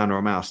you a man or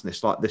a mouse? And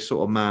it's like this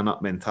sort of man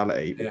up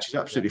mentality, which is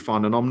absolutely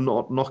fine. And I'm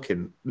not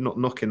knocking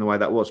the way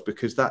that was,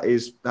 because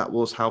that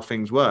was how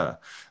things were.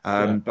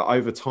 But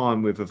over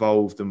time we've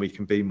evolved and we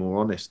can be more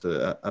honest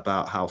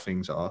about how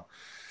things are.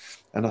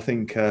 And I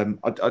think, I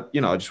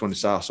just want to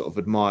say I sort of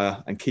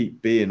admire and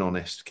keep being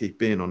honest,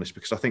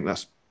 because I think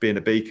that's being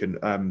a beacon.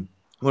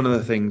 One of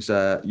the things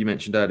you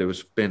mentioned earlier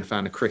was being a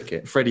fan of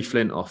cricket. Freddie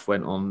Flintoff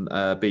went on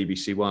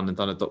BBC One and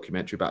done a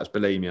documentary about his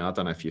bulimia. I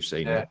don't know if you've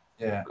seen it.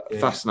 Yeah.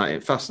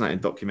 Fascinating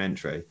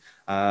documentary.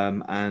 How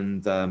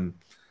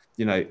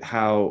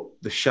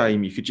the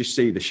shame, you could just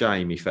see the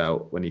shame he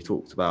felt when he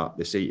talked about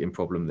this eating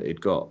problem that he'd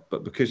got.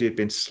 But because he had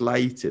been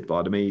slated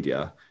by the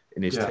media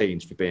in his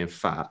teens for being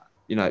fat,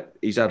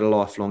 he's had a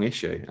lifelong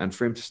issue. And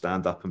for him to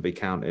stand up and be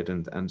counted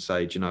and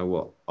say, do you know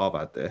what, I've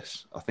had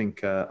this, I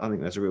think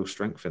there's a real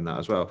strength in that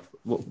as well.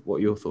 What are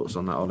your thoughts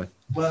on that, Ollie?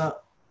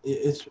 Well,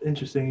 it's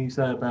interesting you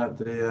say about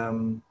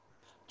the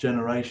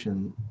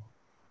generation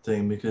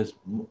thing, because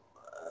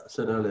I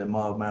said earlier,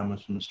 my old man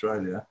was from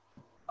Australia.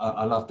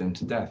 I loved him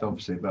to death,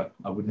 obviously, but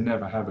I would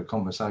never have a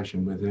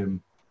conversation with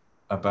him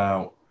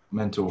about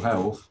mental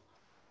health,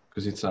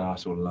 because he'd say, I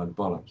saw a load of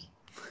bollocks,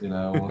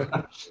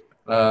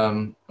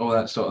 all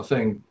that sort of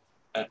thing.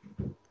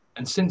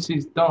 And since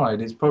he's died,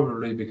 it's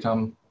probably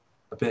become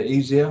a bit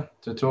easier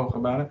to talk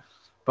about it.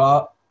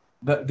 But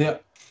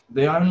the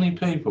only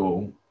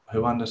people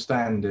who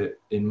understand it,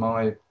 in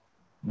my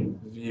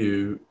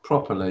view,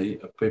 properly,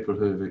 are people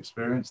who have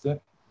experienced it.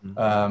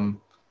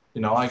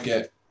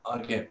 I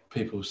get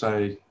people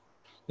say,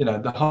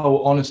 the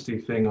whole honesty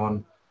thing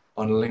on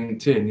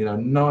LinkedIn,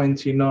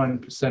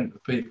 99%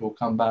 of people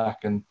come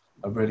back and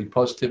are really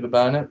positive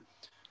about it.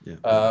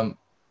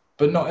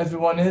 But not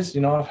everyone is.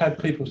 I've had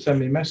people send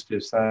me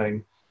messages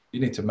saying,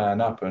 you need to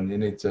man up and you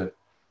need to.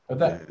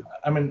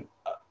 I mean,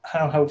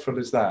 how helpful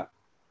is that?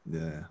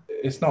 Yeah.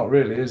 It's not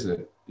really, is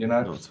it?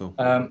 Not at all.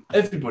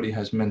 Everybody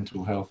has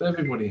mental health.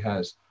 Everybody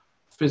has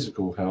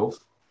physical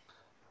health,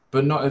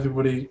 but not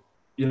everybody.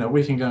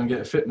 We can go and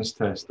get a fitness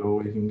test,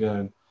 or we can go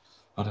and,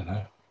 I don't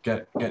know,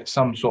 get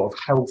some sort of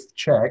health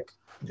check.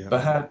 Yeah.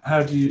 But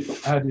how do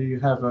you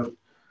have a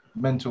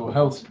mental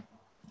health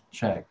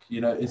check?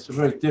 It's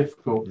very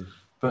difficult. Yeah.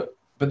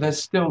 But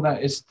there's still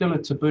it's still a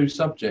taboo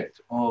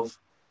subject of,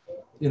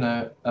 you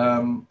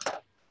can't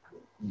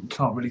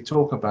really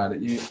talk about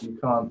it. You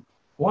can't.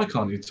 Why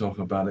can't you talk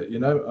about it?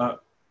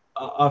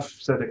 I've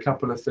said a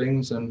couple of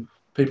things, and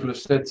people have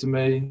said to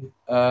me,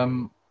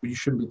 you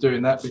shouldn't be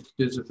doing that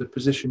because of the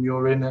position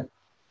you're in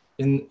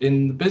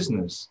the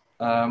business.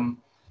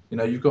 You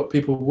know, you've got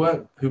people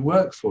who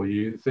work for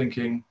you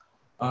thinking,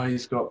 oh,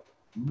 he's got,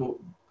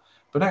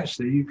 but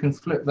actually you can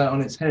flip that on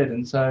its head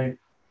and say,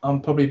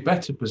 I'm probably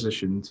better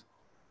positioned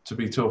to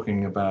be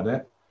talking about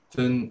it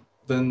than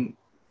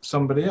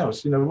somebody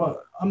else. You know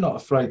what? I'm not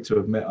afraid to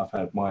admit I've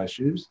had my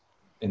issues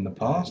in the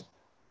past.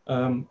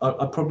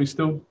 I probably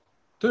still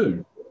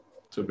do,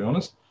 to be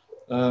honest.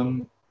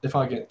 If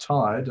I get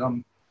tired,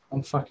 I'm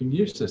fucking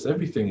useless.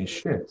 Everything is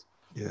shit.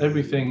 Yeah.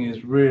 Everything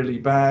is really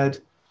bad.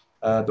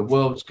 The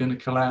world's going to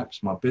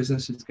collapse. My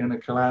business is going to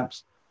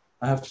collapse.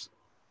 I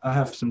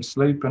have some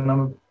sleep, and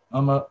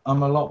I'm a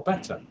lot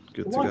better.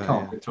 Why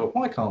can't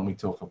we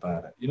talk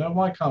about it? You know,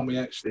 why can't we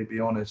actually be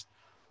honest?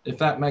 If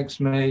that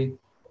makes me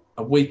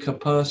a weaker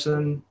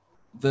person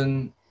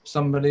than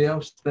somebody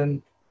else,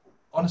 then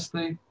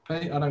honestly,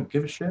 Pete, I don't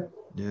give a shit.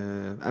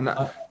 Yeah, and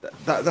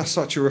that's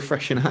such a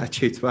refreshing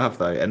attitude to have,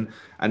 though.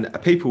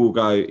 And people will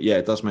go, yeah,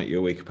 it does make you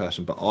a weaker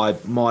person, but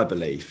my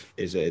belief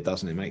is that it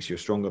doesn't. It makes you a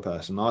stronger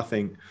person. I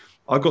think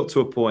I got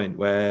to a point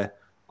where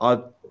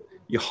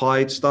you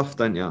hide stuff,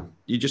 don't you?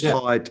 You just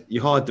hide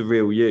the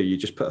real you. You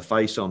just put a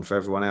face on for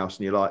everyone else,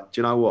 and you're like,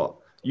 do you know what?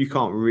 You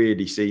can't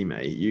really see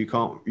me. You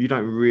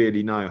don't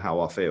really know how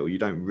I feel. You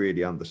don't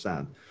really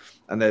understand.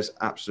 And there's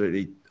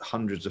absolutely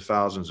hundreds of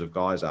thousands of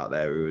guys out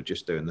there who are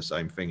just doing the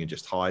same thing and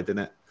just hiding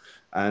it.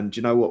 And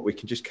you know what? We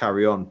can just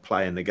carry on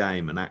playing the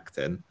game and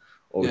acting,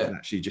 or we can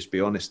actually just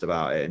be honest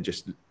about it and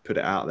just put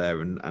it out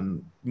there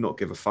and not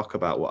give a fuck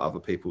about what other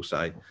people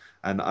say.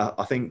 And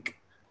I think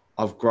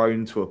I've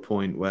grown to a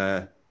point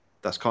where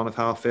that's kind of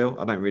how I feel.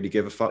 I don't really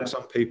give a fuck.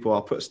 Some people,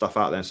 I'll put stuff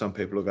out there and some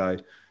people will go,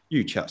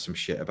 you chat some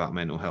shit about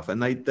mental health.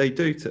 And they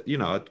do, you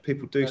know,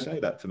 people do say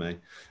that to me.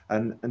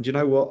 And you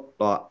know what?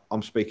 Like,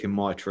 I'm speaking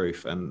my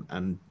truth, and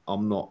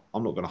I'm not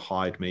going to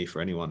hide me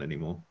for anyone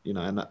anymore, you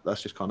know, and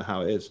that's just kind of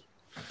how it is.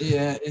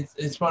 Yeah,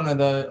 it's one of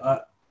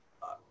the,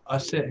 I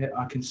sit here,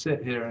 I can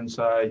sit here and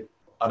say,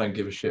 I don't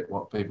give a shit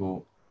what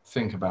people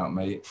think about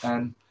me.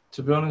 And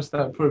to be honest,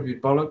 that would probably be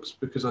bollocks,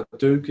 because I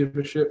do give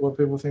a shit what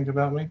people think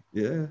about me.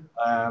 Yeah.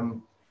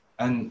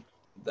 And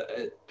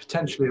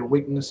potentially a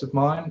weakness of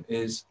mine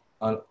is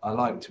I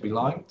like to be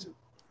liked.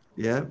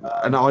 Yeah,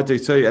 and I do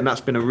too. And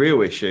that's been a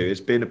real issue,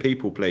 is being a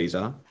people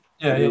pleaser.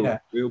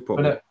 Real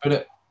problem.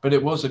 But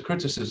it was a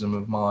criticism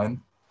of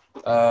mine,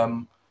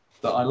 that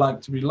I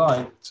like to be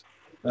liked.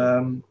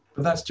 But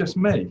that's just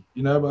me,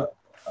 you know.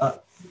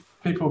 But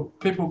people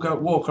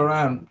walk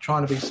around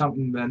trying to be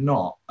something they're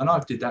not, and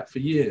I've did that for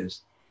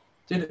years.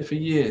 Did it for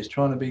years,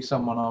 trying to be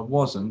someone I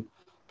wasn't,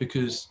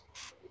 because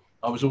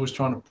I was always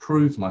trying to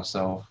prove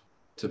myself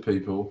to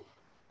people.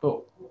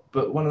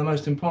 But one of the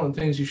most important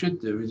things you should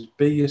do is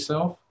be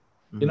yourself.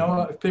 You know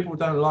what? If people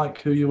don't like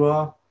who you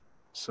are,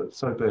 so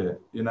be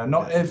it. You know,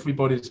 not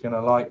everybody's going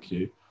to like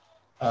you,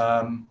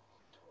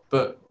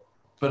 but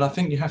I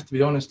think you have to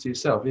be honest to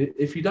yourself.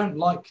 If you don't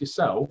like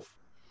yourself,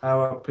 how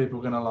are people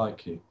going to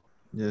like you?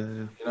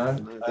 Yeah. You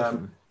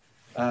know,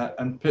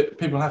 and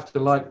people have to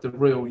like the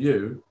real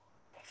you,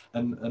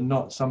 and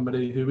not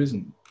somebody who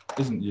isn't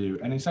you.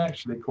 And it's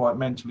actually quite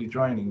mentally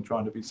draining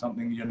trying to be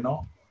something you're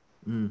not.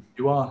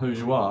 You are who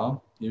you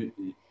are. You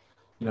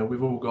know,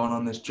 we've all gone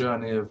on this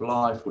journey of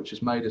life, which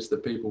has made us the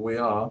people we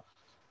are.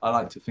 I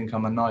like to think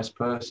I'm a nice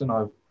person.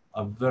 I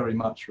very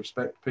much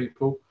respect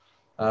people.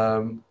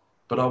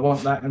 But I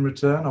want that in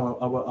return. I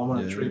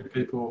want to treat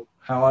people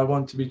how I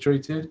want to be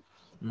treated.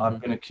 I've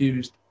been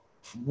accused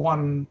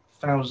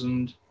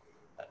 1,000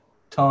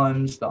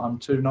 times that I'm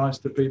too nice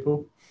to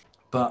people,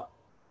 but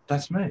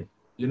that's me,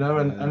 you know.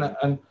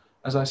 And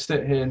as I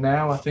sit here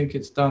now, I think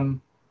it's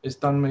done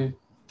me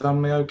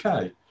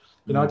okay.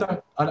 You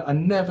know, I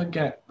never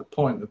get the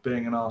point of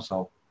being an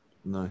arsehole.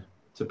 No.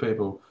 To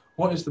people.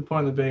 What is the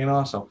point of being an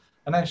arsehole?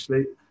 And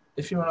actually,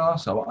 if you're an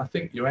arsehole, I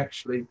think you're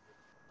actually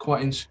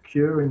quite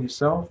insecure in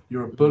yourself.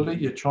 You're a bully.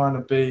 You're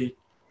trying to you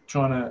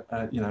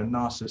know,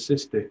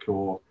 narcissistic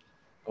or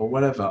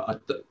whatever.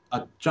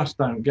 I just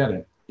don't get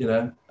it. You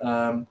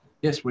know,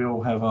 yes, we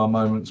all have our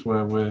moments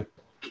where we're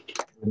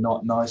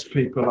not nice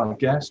people, I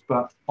guess.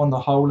 But on the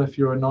whole, if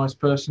you're a nice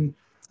person,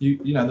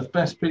 you know, the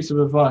best piece of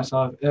advice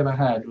I've ever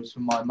had was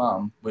from my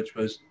mum, which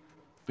was,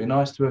 be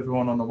nice to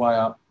everyone on the way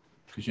up,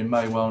 because you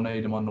may well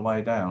need them on the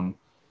way down.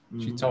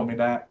 She told me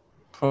that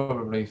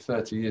probably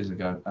 30 years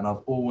ago, and I've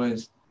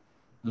always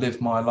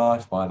lived my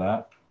life by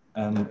that.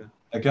 And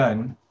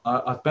again,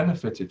 I've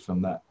benefited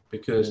from that,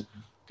 because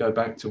go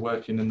back to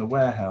working in the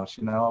warehouse,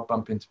 you know, I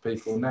bump into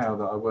people now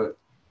that I worked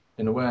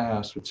in a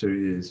warehouse for 2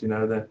 years, you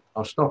know,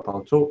 I'll stop,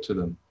 I'll talk to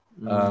them.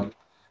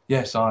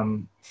 Yes, I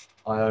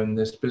own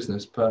this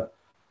business, but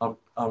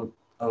I'll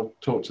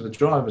talk to the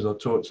drivers, I'll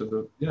talk to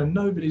the, you know,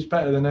 nobody's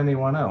better than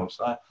anyone else.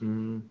 I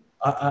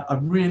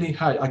really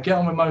hate, I get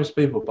on with most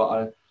people,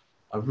 but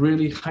I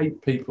really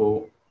hate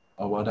people.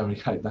 Oh, I don't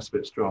really hate, that's a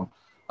bit strong.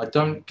 I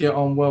don't get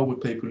on well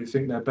with people who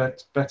think they're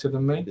better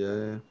than me.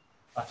 Yeah.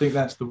 I think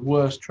that's the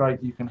worst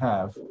trait you can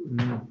have,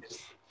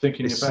 is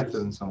thinking you're better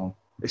than someone.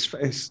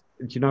 It's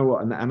you know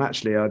what, and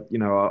actually, I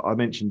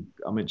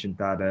mentioned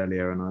Dad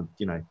earlier, and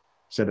you know,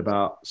 said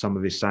about some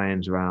of his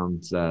sayings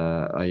around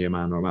are you a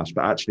man or a mouse,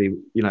 but actually,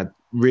 you know,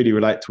 really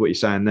relate to what you're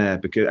saying there,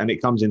 because, and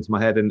it comes into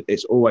my head, and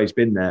it's always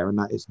been there, and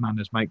that is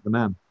manners make the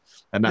man.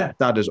 And that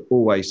dad has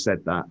always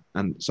said that.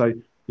 And so,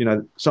 you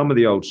know, some of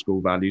the old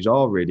school values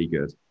are really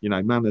good. You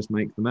know, manners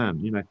make the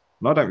man, you know,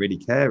 and I don't really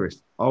care if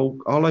I'll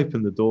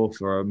open the door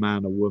for a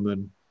man, a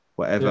woman,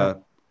 whatever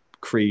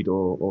creed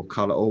or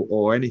color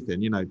or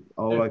anything, you know,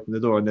 I'll open the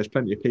door. And there's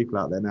plenty of people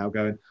out there now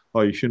going,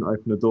 oh, you shouldn't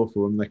open the door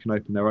for them, they can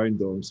open their own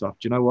door and stuff.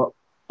 Do you know what?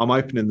 I'm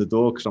opening the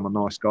door because I'm a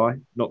nice guy,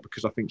 not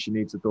because I think she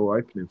needs a door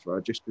opening for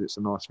her, just because it's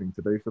a nice thing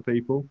to do for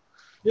people.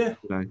 Yeah,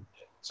 you know.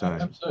 So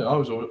absolutely.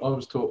 I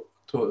was taught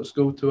at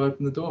school to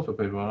open the door for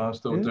people, and I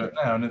still do it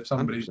now. And if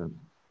somebody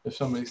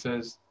 100%.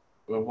 says,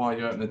 well, why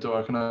you open the door,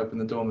 I can open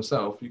the door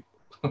myself.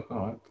 All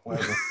right,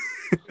 whatever.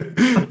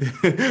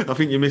 I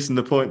think you're missing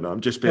the point. Though. I'm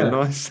just being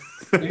nice.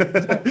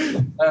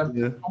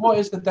 Exactly. What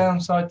is the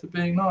downside to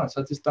being nice?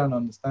 I just don't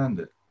understand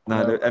it.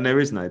 No, and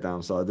there is no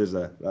downside, is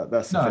there?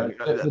 That's the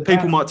thing. The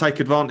People might take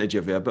advantage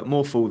of you, but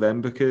more fool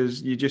them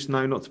because you just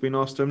know not to be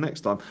nice to them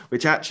next time.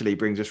 Which actually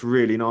brings us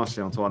really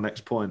nicely onto our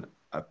next point,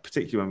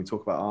 particularly when we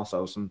talk about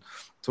ourselves and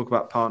talk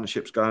about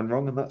partnerships going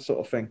wrong and that sort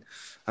of thing.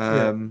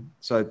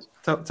 So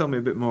tell me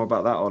a bit more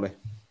about that, Ollie.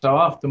 So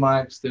after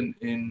my accident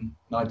in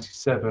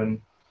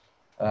 '97,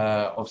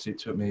 obviously it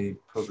took me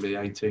probably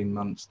 18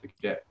 months to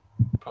get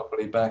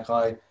properly back.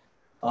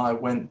 I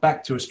went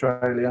back to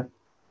Australia.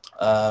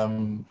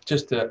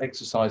 Just to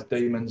exercise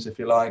demons, if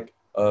you like,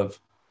 of,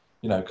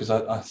 you know, because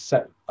I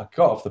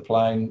got off the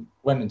plane,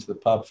 went into the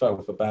pub, fell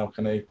off a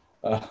balcony,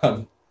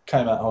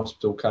 came out of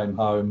hospital, came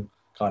home,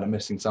 kind of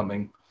missing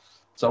something.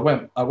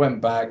 So I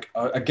went back.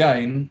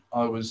 Again,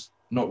 I was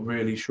not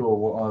really sure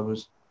what I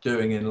was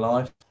doing in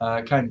life.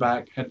 Came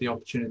back, had the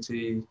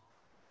opportunity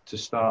to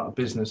start a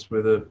business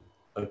with a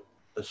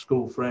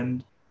school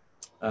friend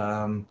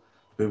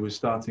who was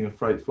starting a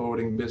freight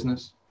forwarding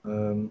business.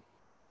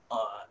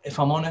 If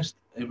I'm honest,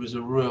 it was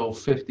a real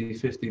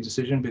 50-50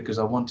 decision because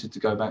I wanted to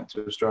go back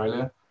to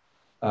Australia.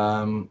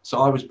 So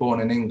I was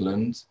born in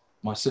England.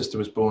 My sister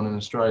was born in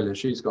Australia.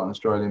 She's got an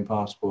Australian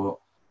passport,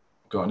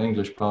 got an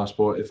English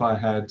passport. If I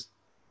had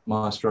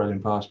my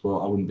Australian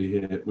passport, I wouldn't be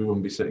here. We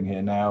wouldn't be sitting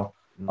here now.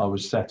 I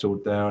was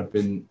settled there. I'd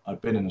been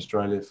in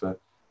Australia for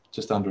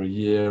just under a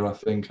year, I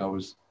think. I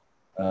was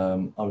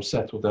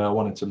settled there. I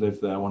wanted to live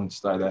there. I wanted to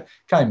stay there.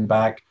 Came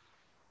back,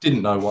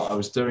 didn't know what I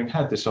was doing.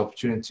 Had this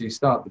opportunity,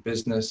 start the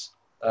business.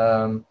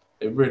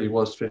 It really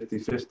was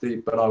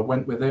 50-50, but I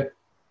went with it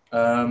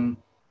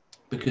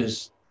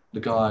because the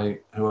guy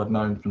who I'd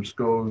known from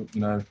school,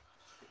 you know,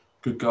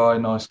 good guy,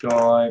 nice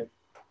guy,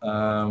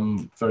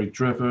 very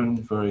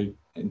driven, very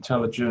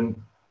intelligent,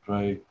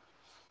 very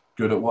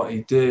good at what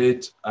he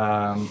did.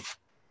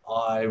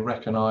 I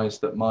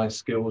recognised that my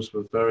skills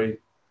were very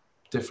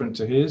different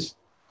to his.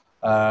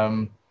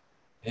 I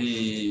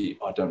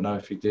don't know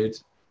if he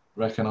did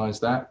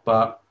recognise that,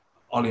 but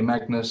Olly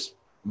Magnus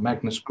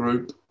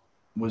Group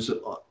was,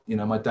 you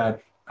know, my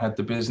dad had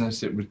the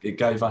business. It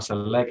gave us a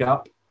leg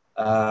up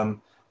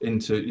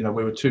into, you know,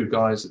 we were two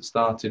guys that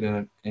started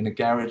in a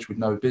garage with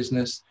no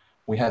business.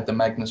 We had the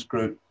Magnus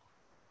Group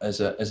as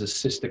a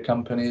sister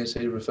company, as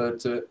he referred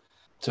to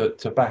it,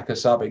 to back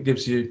us up. It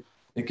gives you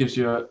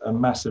a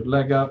massive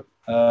leg up.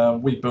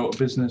 We built a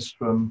business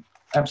from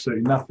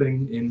absolutely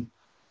nothing in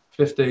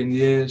 15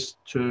 years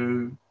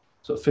to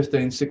sort of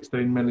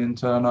 15-16 million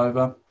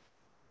turnover.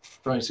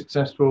 Very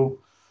successful.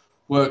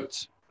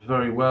 Worked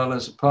very well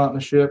as a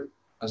partnership.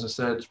 As I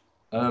said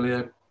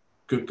earlier,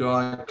 good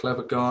guy,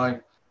 clever guy.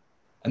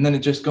 And then it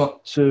just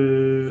got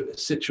to a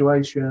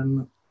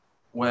situation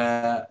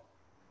where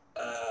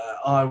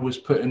I was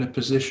put in a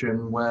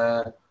position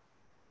where,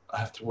 I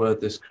have to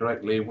word this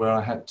correctly, where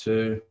I had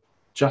to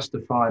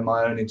justify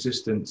my own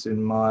existence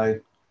in my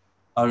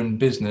own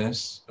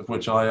business, of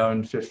which I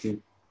owned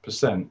 50%.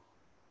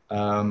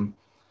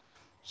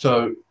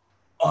 So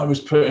I was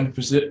put in a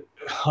position,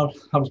 I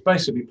was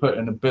basically put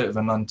in a bit of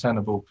an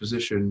untenable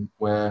position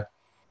where,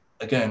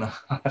 again,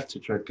 I have to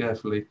tread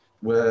carefully,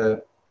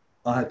 where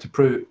I had to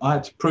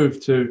prove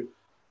to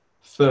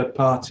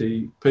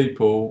third-party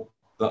people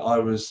that I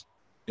was,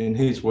 in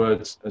his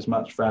words, as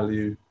much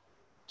value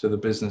to the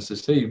business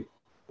as he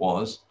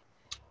was,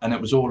 and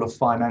it was all a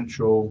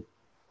financial,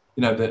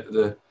 you know,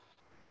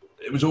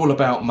 it was all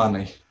about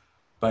money,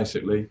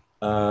 basically.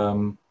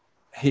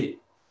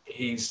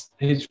 His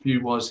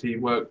view was he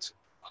worked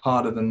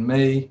harder than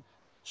me,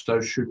 so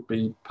should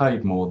be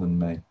paid more than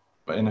me,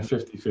 but in a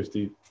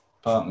 50-50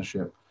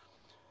 partnership.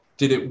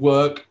 Did it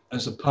work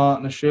as a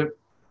partnership?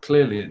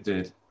 Clearly it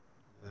did.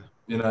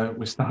 You know,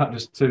 we started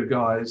as two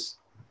guys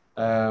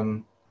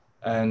and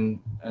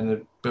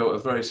it built a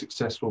very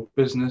successful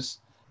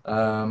business.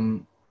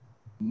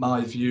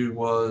 My view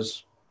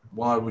was,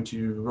 why would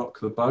you rock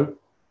the boat?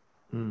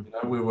 You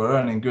know, we were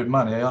earning good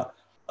money.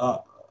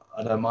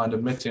 I don't mind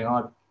admitting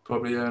I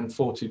probably earn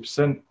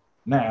 40%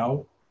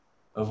 now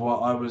of what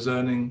I was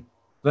earning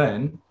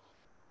then.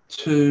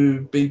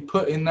 To be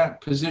put in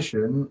that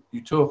position,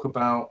 you talk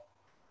about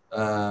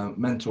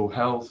mental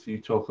health, you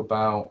talk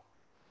about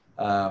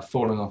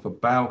falling off a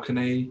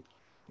balcony.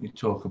 You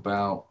talk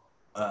about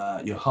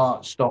your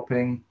heart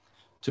stopping.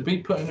 To be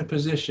put in a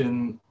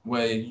position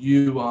where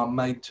you are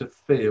made to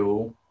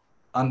feel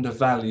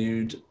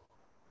undervalued,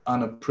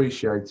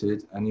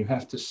 unappreciated, and you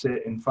have to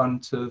sit in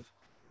front of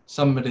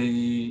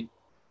somebody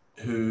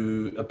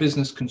a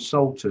business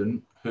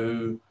consultant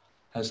who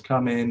has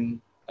come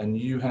in, and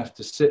you have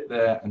to sit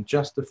there and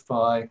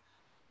justify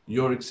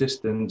your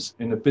existence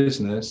in a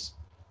business,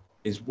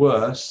 is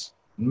worse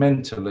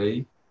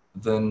mentally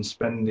than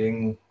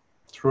spending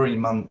 3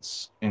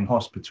 months in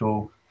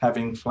hospital,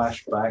 having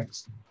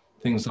flashbacks,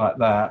 things like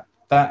that.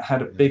 That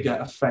had a bigger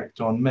effect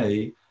on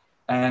me,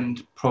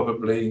 and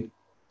probably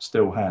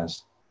still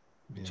has,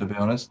 to be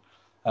honest.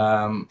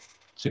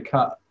 To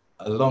cut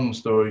a long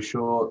story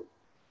short,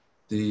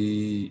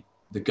 the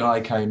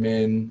guy came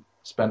in,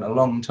 spent a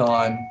long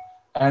time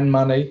and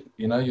money,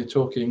 you know, you're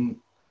talking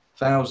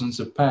thousands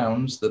of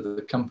pounds that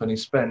the company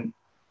spent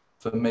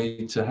for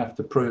me to have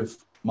to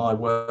prove my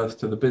worth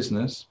to the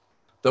business,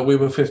 that we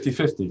were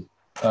 50-50,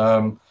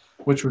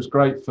 which was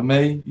great for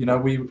me. You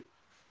know,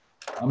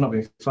 I'm not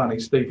being funny,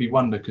 Stevie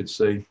Wonder could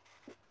see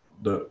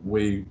that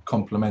we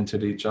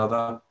complemented each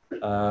other.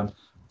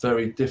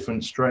 Very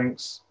different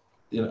strengths.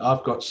 You know,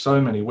 I've got so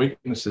many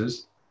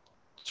weaknesses,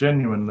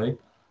 genuinely,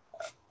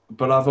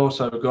 but I've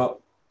also got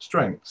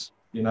strengths,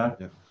 you know.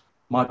 Yeah.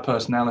 My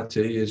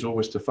personality is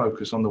always to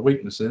focus on the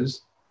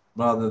weaknesses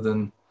rather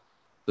than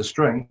the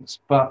strengths.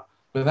 But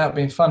without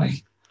being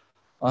funny,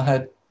 I've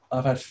had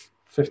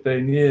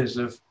 15 years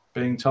of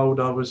being told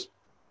I was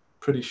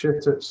pretty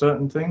shit at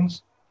certain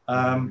things,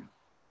 and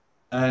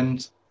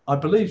I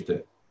believed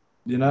it.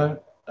 You know,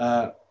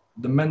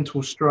 the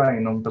mental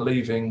strain on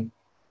believing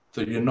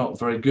that you're not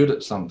very good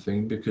at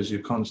something because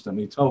you're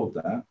constantly told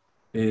that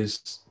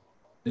is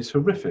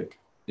horrific.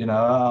 You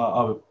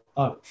know,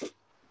 I'm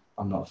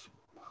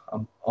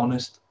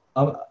honest.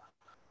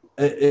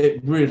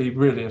 It really,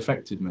 really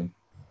affected me.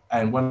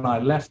 And when I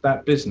left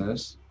that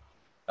business,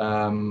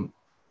 under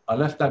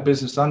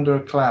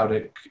a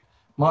cloud.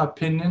 My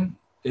opinion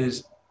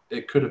is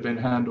it could have been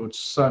handled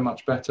so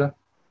much better.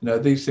 You know,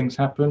 these things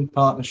happen,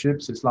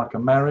 partnerships, it's like a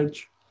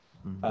marriage.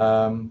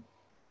 Mm-hmm.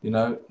 You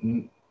know,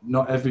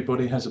 not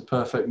everybody has a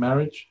perfect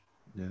marriage.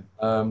 Yeah.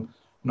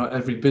 Not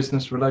every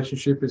business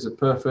relationship is a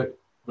perfect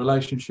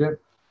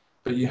relationship,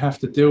 but you have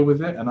to deal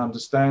with it and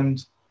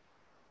understand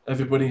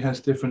everybody has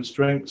different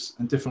strengths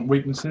and different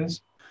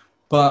weaknesses.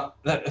 But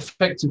that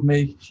affected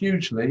me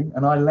hugely,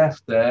 and I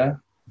left there.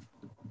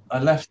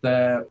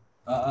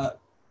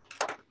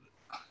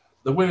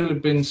 The wheel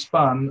had been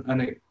spun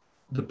and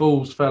the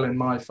balls fell in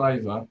my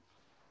favour,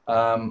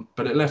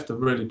 but it left a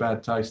really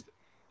bad taste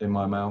in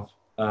my mouth.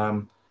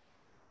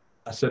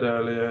 I said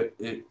earlier,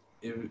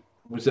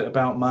 was it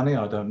about money?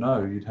 I don't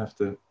know.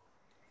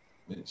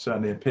 It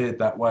certainly appeared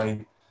that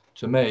way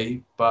to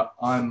me, but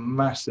I'm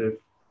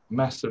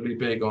massively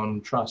big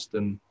on trust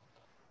and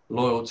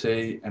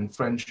loyalty and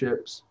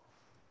friendships.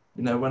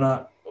 You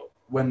know,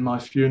 when my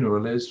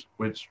funeral is,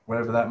 which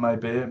wherever that may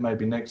be, it may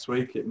be next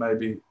week, it may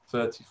be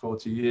 30,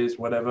 40 years,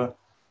 whatever,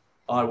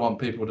 I want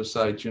people to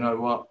say, do you know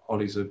what?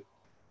 Olly's a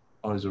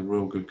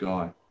real good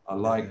guy. I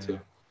liked him.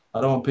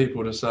 I don't want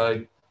people to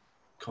say,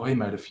 God, he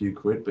made a few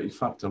quid, but he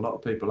fucked a lot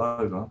of people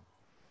over.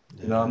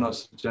 Yeah. You know, I'm not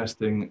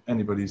suggesting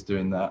anybody's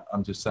doing that.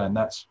 I'm just saying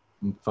that's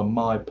for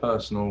my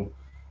personal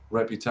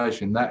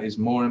reputation. That is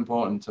more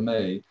important to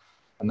me.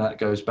 And that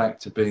goes back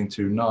to being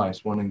too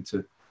nice, wanting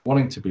to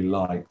be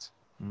liked.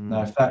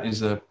 Now, if that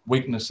is a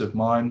weakness of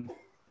mine,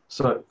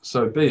 so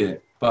be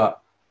it.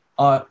 But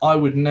I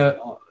would never.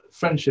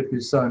 Friendship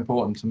is so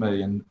important to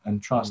me,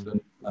 and trust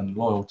and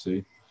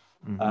loyalty.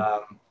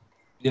 Mm-hmm.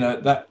 You know,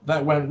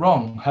 that went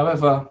wrong.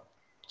 However,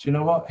 do you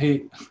know what?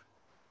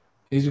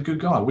 He's a good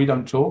guy. We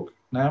don't talk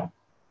now.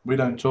 We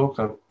don't talk.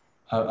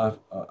 I've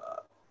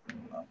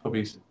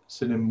probably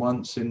seen him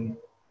once in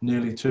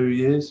nearly 2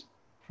 years.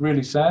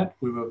 Really sad.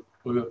 We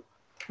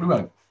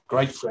weren't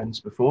great friends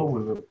before.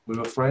 We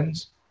were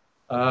friends.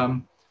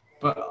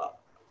 But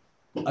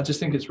I just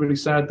think it's really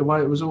sad the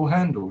way it was all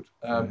handled.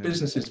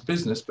 Business is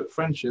business, but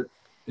friendship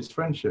is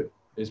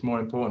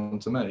more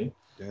important to me.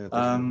 Yeah,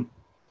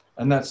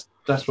 and that's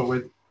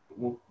what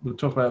we'll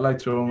talk about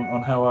later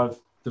on how I've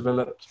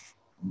developed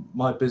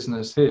my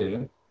business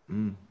here.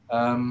 It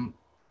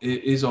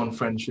is on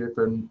friendship,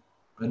 and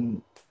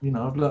you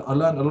know, I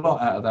learned a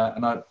lot out of that,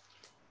 and I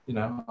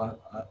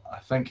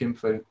thank him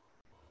for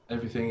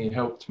everything he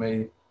helped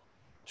me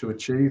to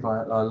achieve.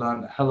 I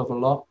learned a hell of a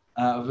lot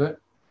out of it.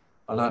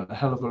 I learned a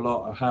hell of a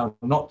lot of how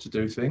not to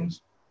do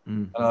things,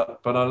 but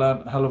I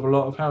learned a hell of a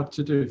lot of how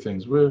to do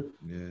things. We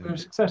were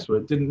successful.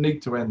 It didn't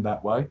need to end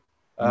that way.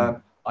 I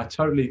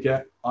totally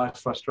get I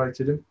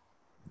frustrated him,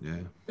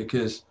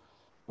 because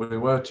we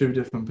were two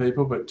different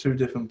people, but two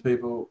different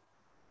people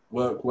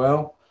work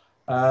well.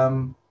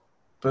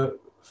 But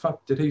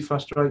fuck, did he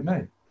frustrate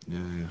me?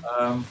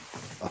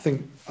 I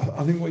think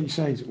what you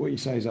say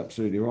is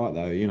absolutely right,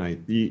 though. You know,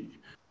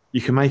 you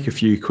can make a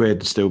few quid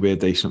and still be a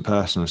decent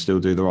person and still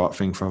do the right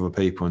thing for other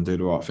people and do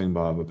the right thing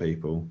by other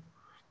people.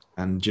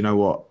 And do you know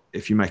what?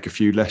 if you make a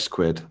few less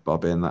quid by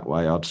being that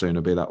way, I'd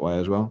sooner be that way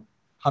as well.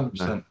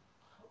 100%.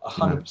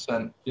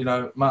 100%. You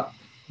know,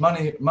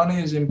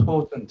 money is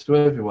important to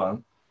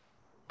everyone,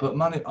 but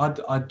money,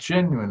 I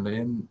genuinely,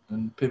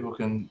 and people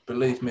can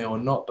believe me or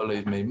not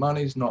believe me,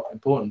 money's not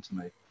important to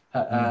me.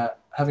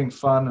 Having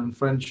fun and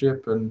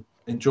friendship and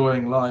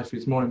enjoying life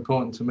is more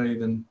important to me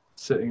than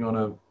sitting on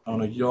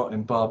a yacht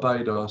in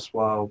Barbados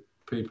while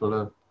people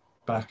are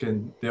back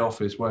in the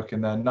office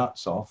working their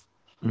nuts off.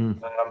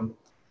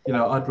 You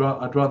know, I'd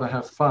rather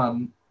have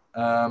fun.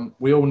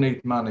 We all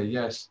need money,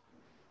 yes.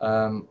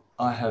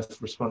 I have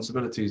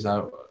responsibilities,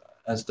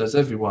 as does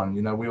everyone.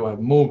 You know, we all have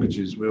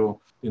mortgages. We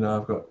all, you know,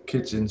 I've got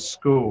kids in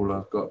school.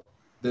 I've got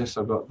this.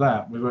 I've got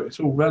that. It's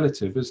all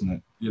relative, isn't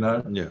it? You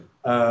know. Yeah.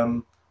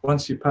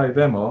 Once you pay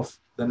them off,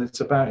 then it's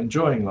about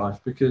enjoying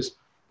life, because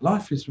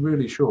life is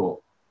really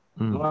short.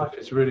 Life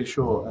is really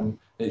short, and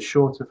it's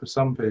shorter for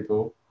some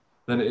people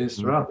than it is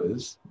for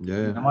others. Yeah.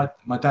 You know,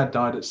 my dad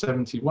died at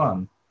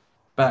 71.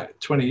 Back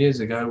 20 years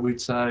ago, we'd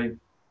say,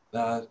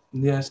 yeah,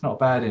 it's not a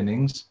bad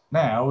innings.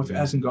 Now, if it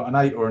hasn't got an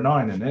 8 or a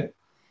 9 in it,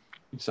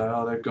 you'd say,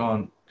 oh, they've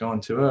gone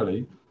too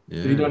early.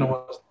 Yeah. But you don't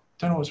know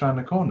what's around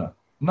the corner.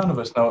 None of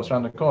us know what's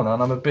around the corner,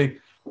 and I'm a big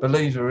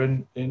believer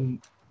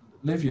in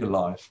live your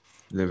life.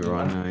 Live it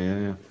right now,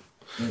 yeah.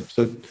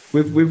 So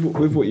with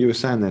what you were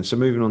saying then, so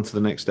moving on to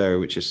the next area,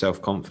 which is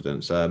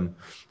self-confidence.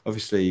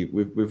 Obviously,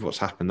 with what's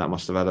happened, that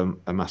must have had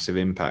a massive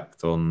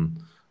impact on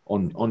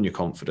your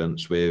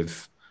confidence,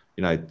 with,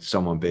 you know,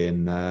 someone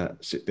being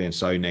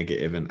so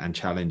negative and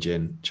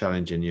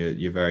challenging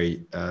your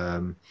very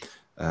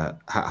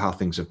how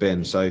things have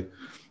been. So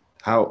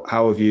how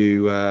have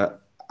you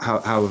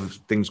how have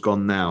things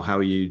gone now? How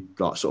are you,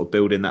 like, sort of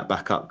building that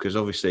back up? Because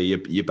obviously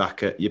you're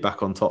back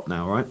on top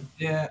now, right?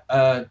 Yeah.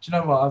 Do you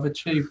know what? I've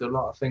achieved a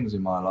lot of things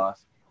in my life.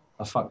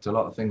 I fucked a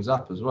lot of things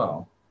up as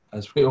well,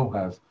 as we all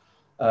have.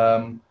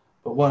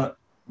 But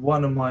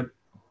one of my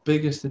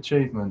biggest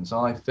achievements,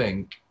 I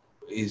think,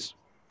 is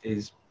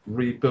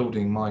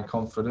rebuilding my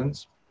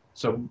confidence.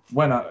 So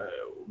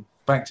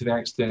back to the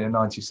accident in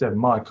 '97,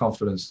 my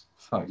confidence,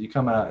 fuck, you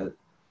come out at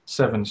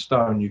 7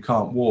 stone, you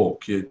can't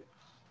walk. You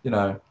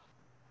know,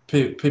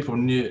 people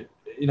knew.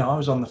 You know, I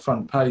was on the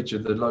front page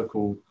of the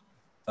local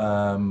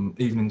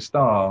Evening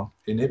Star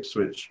in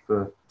Ipswich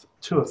for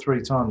 2 or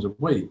 3 times a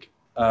week.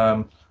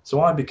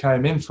 So I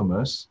became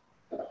infamous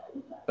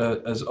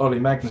as Olly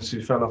Magnus,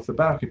 who fell off the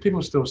balcony.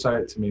 People still say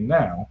it to me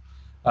now.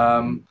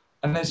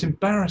 And it's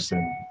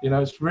embarrassing, you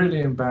know, it's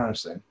really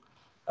embarrassing.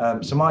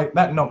 So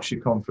that knocks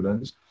your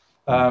confidence.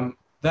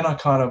 Then I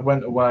kind of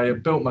went away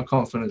and built my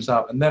confidence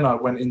up, and then I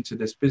went into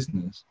this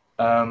business,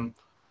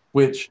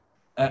 which,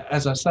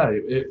 as I say,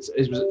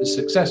 it was a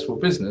successful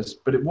business,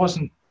 but it was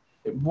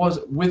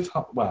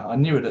I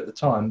knew it at the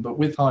time, but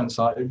with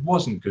hindsight, it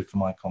wasn't good for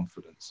my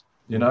confidence,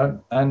 you know.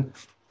 And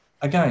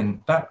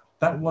again, that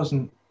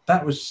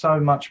was so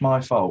much my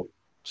fault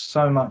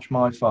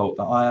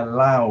that I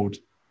allowed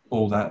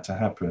all that to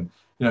happen.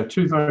 You know,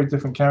 2 very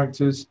different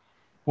characters,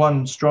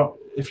 one strong,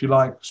 if you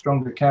like,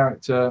 stronger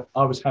character.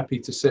 I was happy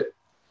to sit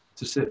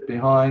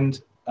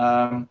behind,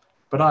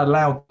 but I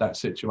allowed that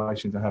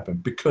situation to happen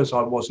because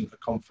I wasn't a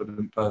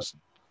confident person.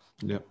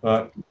 Yeah.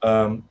 But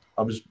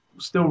I was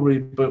still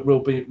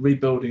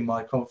rebuilding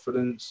my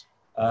confidence,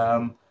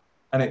 and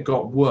it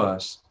got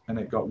worse, and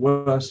it got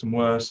worse and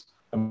worse.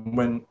 And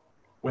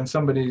when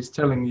somebody's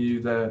telling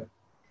you, they're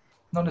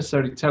not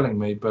necessarily telling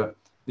me, but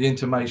the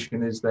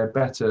intimation is they're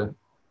better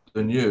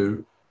than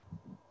you,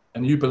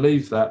 and you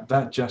believe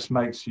that just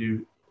makes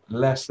you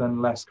less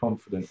and less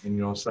confident in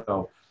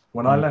yourself.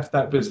 When I left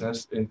that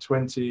business in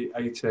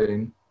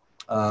 2018,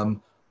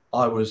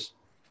 I was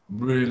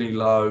really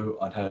low.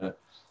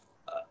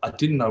 I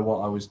didn't know what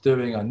I was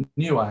doing. I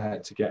knew I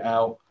had to get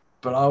out,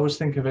 but I always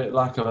think of it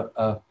like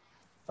a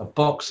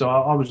boxer.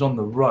 I was on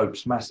the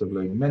ropes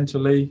massively,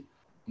 mentally,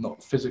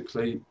 not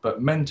physically,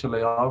 but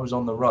mentally I was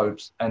on the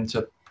ropes. And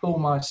to pull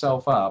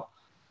myself up,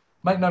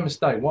 make no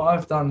mistake, what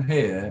I've done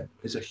here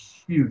is a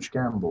huge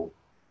gamble.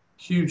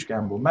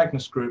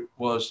 Magnus Group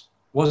was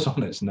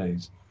on its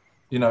knees.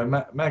 You know,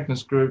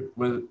 Magnus Group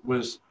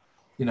was,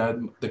 you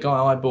know, the guy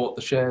I bought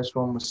the shares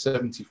from was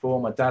 74.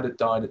 My dad had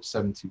died at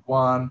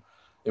 71.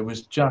 It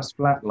was just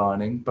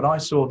flatlining, but I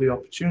saw the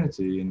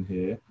opportunity in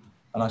here,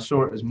 and I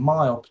saw it as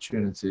my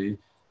opportunity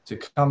to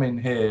come in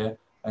here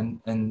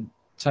and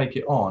take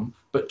it on.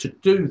 But to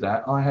do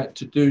that, I had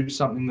to do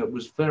something that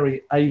was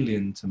very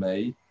alien to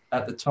me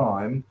at the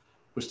time,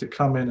 was to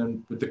come in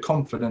and with the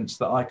confidence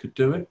that I could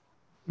do it.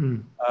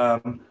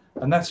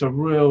 And that's a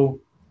real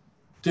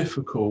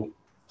difficult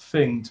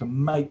thing, to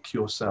make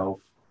yourself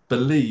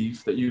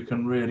believe that you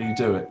can really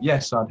do it.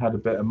 Yes, I'd had a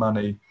bit of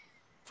money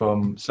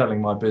from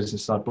selling my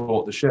business. I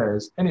bought the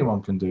shares.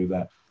 Anyone can do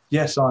that.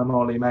 Yes, I'm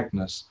Olly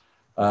Magnus,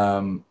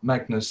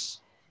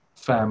 Magnus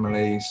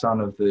family,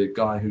 son of the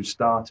guy who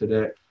started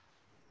it.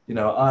 You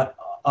know,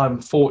 I'm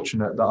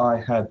fortunate that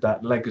I had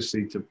that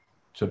legacy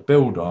to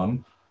build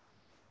on,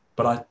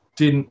 but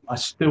I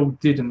still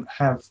didn't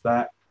have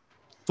that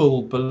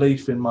full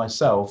belief in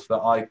myself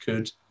that I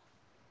could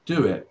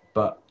do it.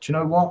 But do you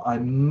know what? I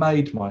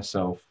made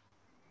myself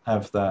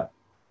have that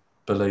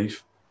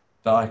belief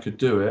that I could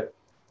do it.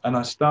 And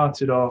I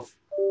started, you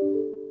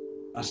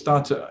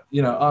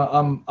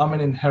know, I'm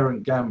an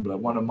inherent gambler.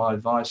 One of my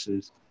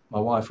vices, my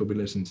wife will be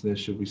listening to this,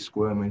 she'll be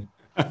squirming.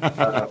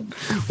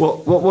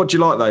 What do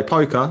you like though?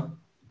 Poker?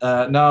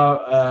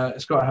 No,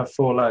 it's got to have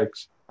 4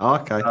 legs. Oh,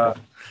 okay. Hence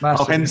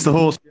the Massively,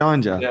 horse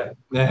behind you.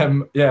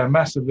 yeah,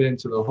 massively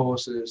into the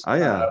horses. Oh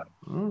yeah.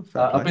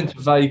 Fair I've play. been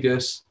to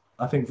Vegas.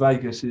 I think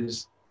Vegas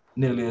is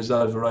nearly as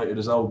overrated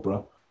as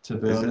Oldborough, to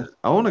be Is it? honest.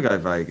 I want to go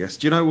Vegas.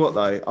 Do you know what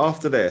though?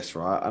 After this,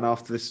 right, and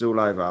after this is all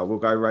over, we'll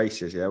go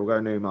races. Yeah, we'll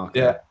go Newmarket.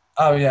 Yeah.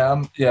 Oh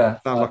yeah. Yeah.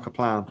 Sounds like a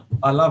plan.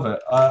 I love it.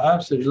 I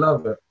absolutely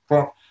love it.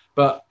 But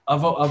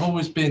I've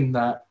always been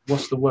that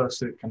what's the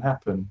worst that can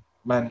happen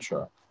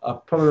mantra.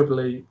 I've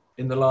probably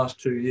in the last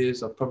 2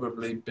 years I've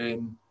probably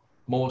been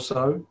more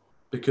so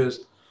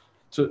because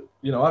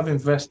I've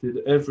invested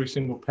every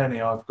single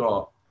penny I've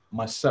got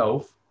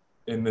myself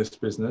in this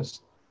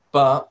business,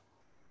 but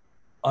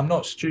I'm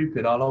not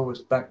stupid. I'll always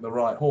back the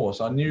right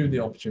horse. I knew the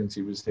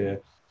opportunity was here.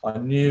 I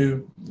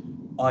knew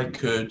I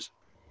could,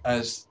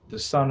 as the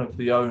son of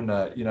the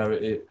owner,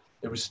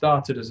 it was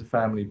started as a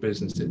family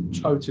business. It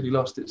totally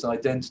lost its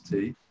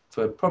identity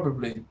for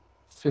probably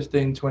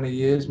 15, 20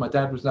 years. My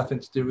dad was nothing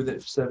to do with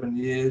it for 7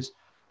 years.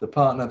 The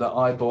partner that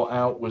I bought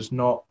out was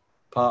not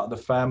part of the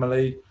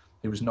family.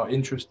 He was not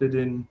interested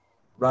in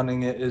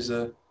running it as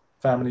a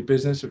family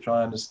business, which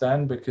I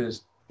understand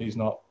because he's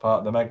not part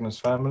of the Magnus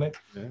family.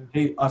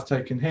 Yeah. I've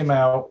taken him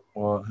out,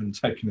 or I haven't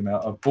taken him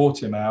out, I've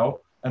bought him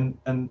out.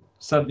 And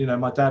suddenly,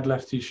 my dad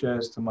left his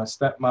shares to my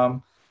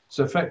stepmom.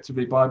 So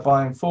effectively, by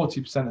buying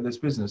 40% of this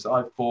business,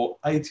 I've bought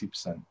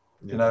 80%,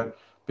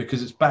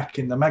 because it's back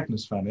in the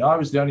Magnus family. I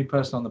was the only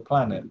person on the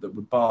planet that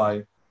would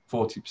buy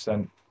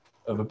 40%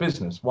 of a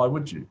business. Why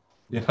would you?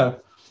 And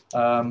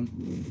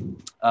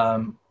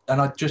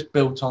I just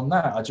built on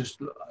that.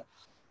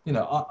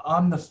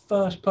 I'm the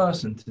first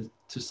person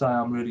to say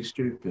I'm really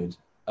stupid.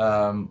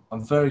 I'm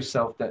very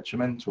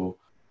self-detrimental,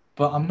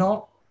 but I'm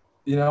not.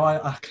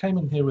 I came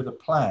in here with a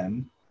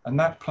plan, and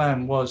that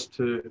plan was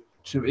to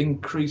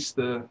increase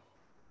the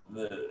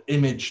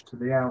image to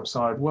the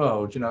outside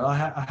world.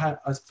 I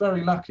was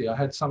very lucky. I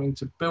had something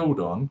to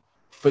build on,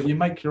 but you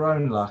make your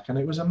own luck, and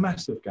it was a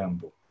massive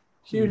gamble,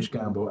 huge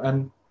gamble.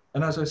 And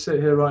as I sit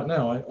here right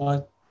now,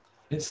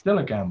 it's still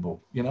a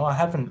gamble. I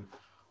haven't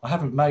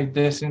made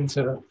this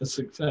into a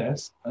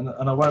success, and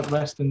I won't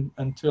rest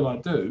until I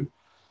do.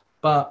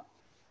 But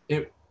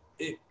it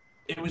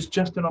was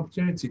just an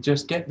opportunity.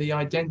 Just get the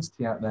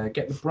identity out there,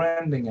 get the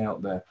branding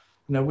out there.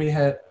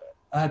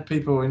 I had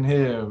people in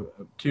here,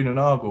 Kuhn and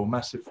Argyle,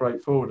 massive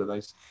freight forwarder.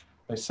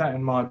 They sat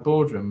in my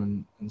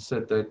boardroom and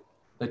said they'd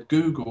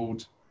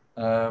Googled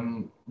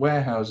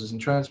warehouses and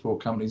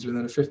transport companies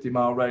within a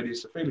 50-mile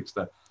radius of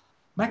Felixstowe.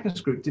 Magnus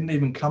Group didn't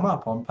even come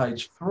up on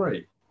page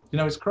 3.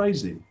 It's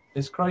crazy.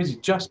 It's crazy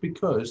just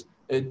because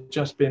it'd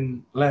just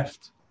been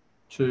left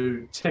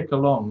to tick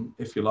along,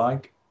 if you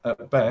like,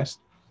 at best.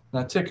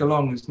 Now, tick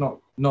along is not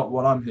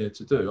what I'm here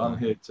to do. I'm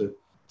here to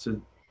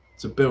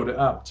build it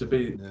up to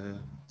be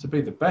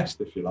the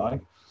best, if you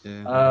like.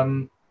 Yeah.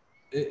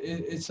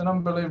 It's an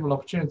unbelievable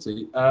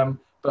opportunity. But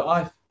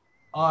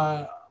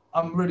I'm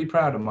really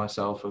proud of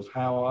myself of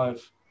how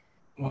I've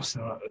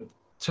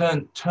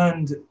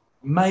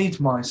made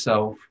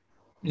myself.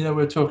 We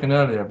were talking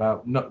earlier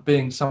about not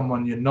being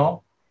someone you're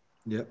not.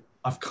 Yeah.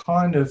 I've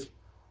kind of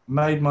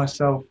made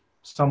myself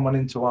someone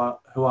into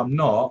who I'm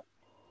not,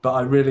 but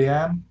I really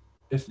am.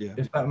 If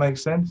that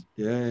makes sense.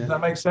 Yeah. Does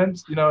that make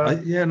sense? No,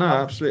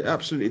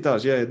 absolutely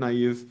does. Yeah,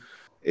 no,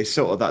 it's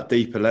sort of that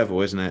deeper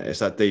level, isn't it? It's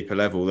that deeper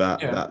level,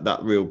 that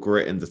real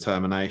grit and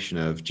determination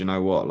of, do you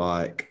know what?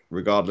 Like,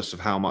 regardless of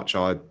how much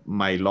I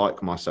may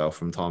like myself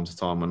from time to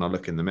time, when I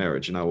look in the mirror,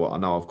 do you know what? I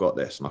know I've got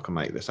this and I can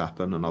make this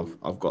happen, and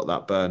I've got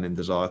that burning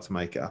desire to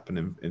make it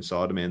happen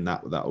inside of me, and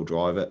that will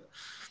drive it.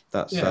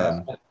 That's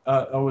I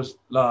was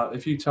like,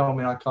 if you tell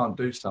me I can't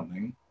do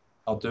something,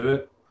 I'll do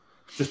it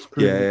just to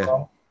prove you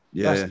wrong.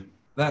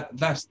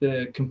 That's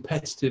the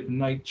competitive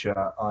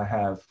nature I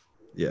have.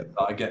 That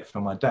I get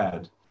from my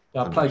dad.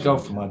 I play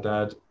golf for my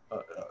dad. I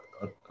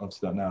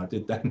obviously don't know. I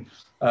did then,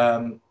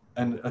 and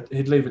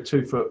he'd leave a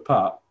 2-foot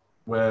putt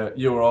where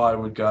you or I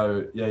would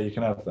go, yeah, you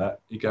can have that.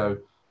 You go,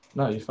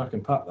 no, you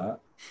fucking putt that.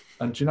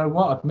 And do you know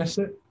what? I'd miss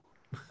it.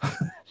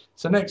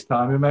 So next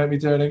time he made me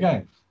do it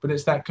again. But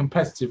it's that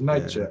competitive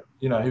nature,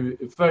 who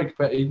very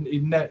competitive. He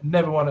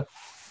never want to.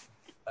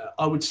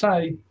 I would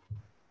say,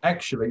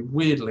 actually,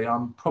 weirdly,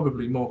 I'm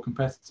probably more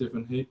competitive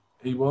than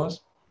he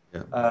was.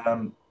 Yeah.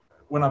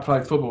 When I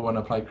play football, when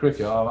I play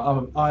cricket,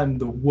 I'm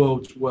the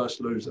world's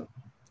worst loser.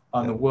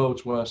 I'm the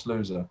world's worst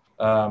loser.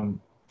 And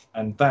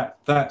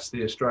that's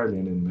the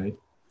Australian in me.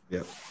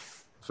 Yep.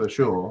 For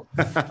sure.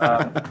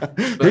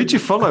 Who'd you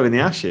follow in the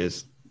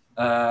Ashes?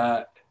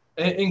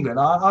 England.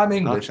 I'm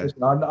English. Okay.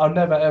 I'll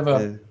never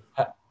ever.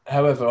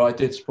 However, I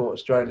did support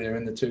Australia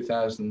in the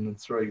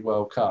 2003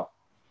 World Cup,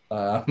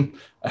 and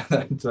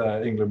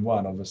England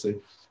won, obviously.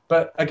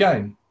 But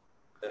again,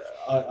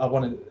 I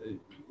wanted.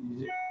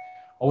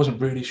 I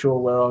wasn't really sure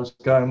where I was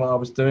going, what I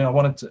was doing. I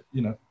wanted to,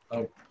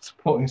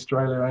 supporting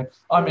Australia.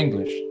 I'm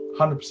English,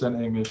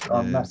 100% English.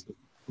 I'm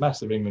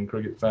massive England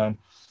cricket fan.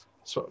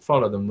 So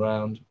follow them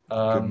round.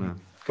 Good man.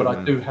 But Good I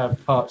man. do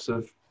have parts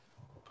of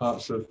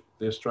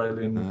the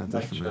Australian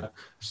Definitely.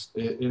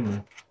 nature in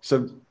me.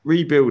 So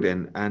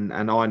rebuilding, and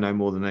I know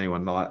more than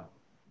anyone, like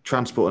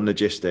transport and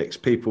logistics,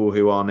 people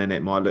who aren't in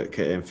it might look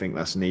at it and think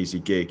that's an easy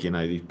gig,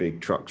 these big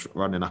trucks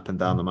running up and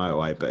down the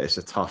motorway, but it's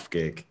a tough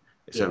gig.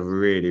 It's a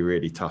really,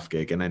 really tough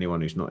gig. And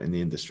anyone who's not in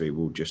the industry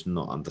will just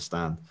not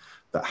understand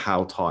that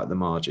how tight the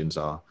margins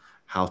are,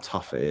 how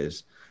tough it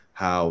is,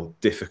 how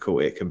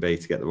difficult it can be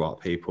to get the right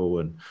people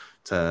and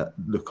to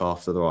look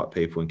after the right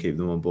people and keep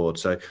them on board.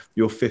 So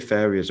your fifth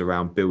area is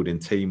around building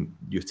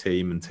your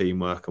team and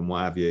teamwork and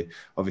what have you.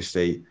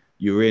 Obviously,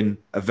 you're in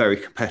a very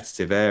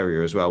competitive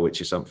area as well, which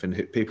is something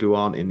people who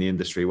aren't in the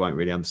industry won't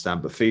really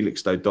understand. But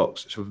Felixstowe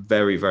Docks, it's a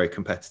very, very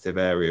competitive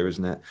area,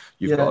 isn't it?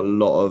 You've got a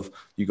lot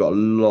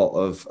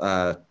of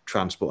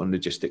transport and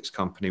logistics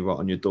company right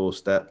on your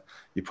doorstep.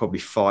 You're probably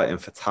fighting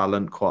for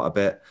talent quite a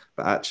bit,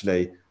 but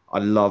actually, I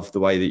love the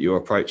way that you're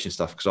approaching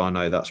stuff, because I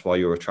know that's why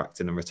you're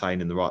attracting and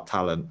retaining the right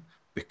talent,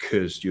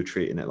 because you're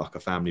treating it like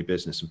a family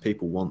business, and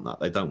people want that.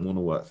 They don't want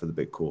to work for the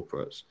big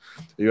corporates.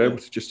 Are you able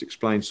to just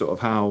explain sort of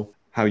how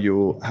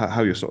you're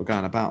sort of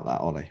going about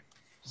that, Ollie?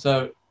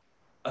 So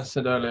I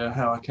said earlier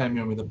how I came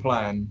in with a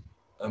plan.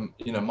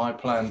 My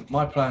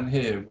plan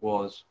here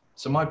was,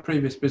 so my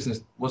previous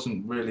business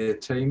wasn't really a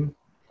team.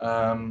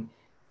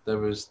 There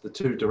was the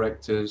two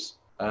directors,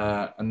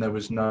 and there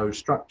was no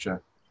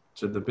structure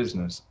to the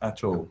business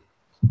at all.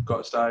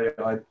 Got to say,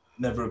 I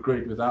never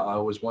agreed with that. I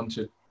always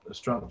wanted a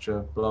structure,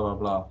 blah, blah,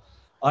 blah.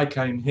 I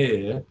came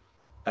here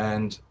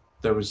and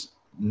there was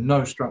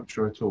no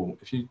structure at all.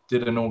 If you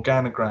did an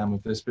organogram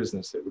of this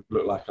business, it would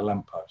look like a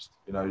lamppost.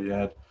 You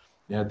had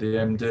the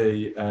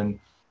MD, and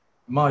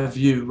my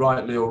view,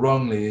 rightly or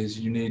wrongly, is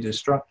you need a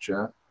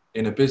structure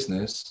in a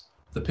business.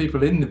 The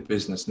people in the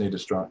business need a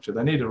structure.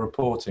 They need a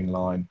reporting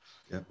line.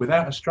 Yep.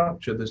 Without a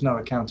structure, there's no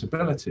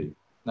accountability.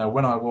 Now,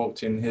 when I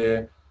walked in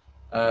here,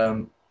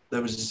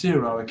 there was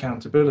zero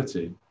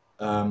accountability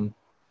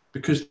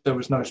because there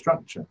was no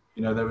structure.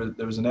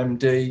 There was an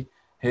MD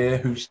here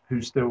who's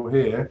still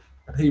here,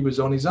 and he was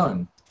on his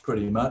own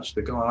pretty much.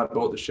 The guy I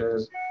bought the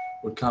shares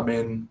would come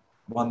in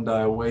one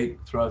day a week,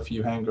 throw a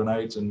few hand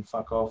grenades and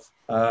fuck off.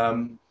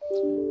 But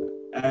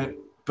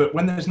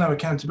when there's no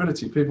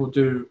accountability, people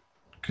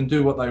can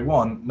do what they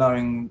want,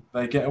 knowing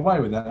they get away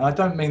with it. And I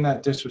don't mean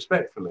that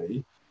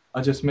disrespectfully.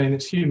 I just mean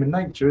it's human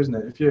nature, isn't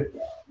it?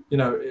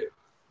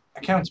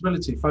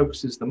 Accountability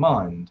focuses the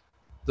mind,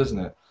 doesn't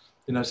it?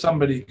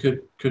 Somebody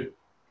could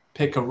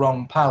pick a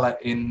wrong pallet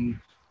in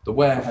the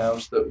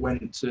warehouse that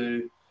went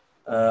to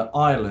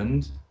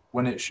Ireland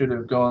when it should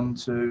have gone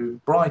to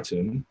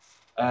Brighton,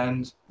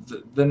 and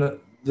then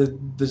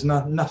there's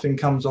nothing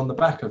comes on the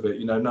back of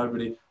it.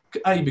 Nobody,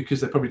 A, because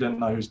they probably don't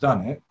know who's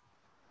done it,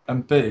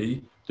 and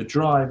B, the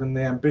drive and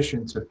the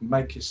ambition to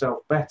make yourself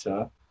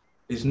better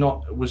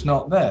was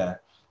not there.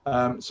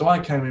 So I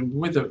came in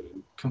with a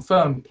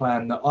confirmed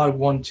plan that I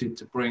wanted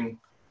to bring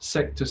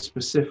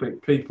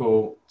sector-specific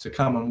people to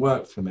come and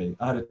work for me.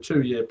 I had a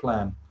 2-year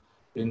plan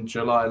in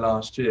July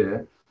last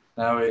year.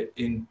 Now,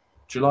 in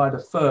July the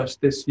 1st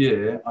this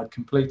year, I'd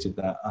completed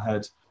that. I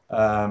had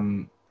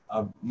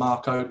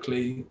Mark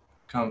Oakley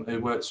who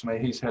works for me.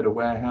 He's head of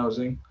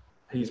warehousing.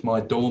 He's my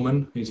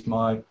doorman. He's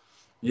my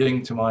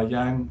yin to my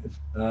yang.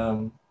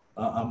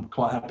 I'm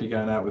quite happy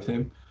going out with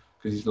him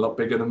because he's a lot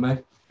bigger than me.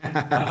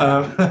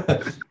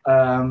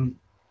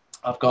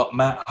 I've got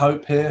Matt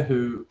Hope here,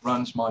 who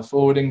runs my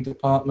forwarding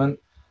department,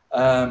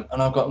 and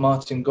I've got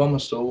Martin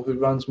Gomersall, who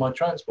runs my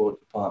transport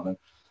department.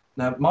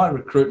 Now, my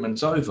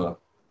recruitment's over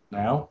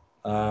now.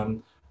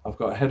 I've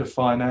got a head of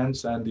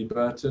finance, Andy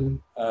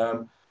Burton.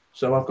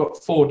 So I've got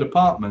 4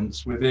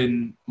 departments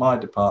within my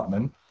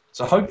department.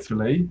 So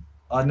hopefully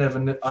I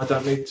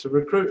don't need to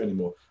recruit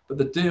anymore. But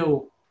the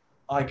deal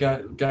I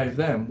gave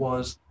them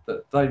was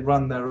that they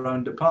run their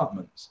own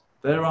departments.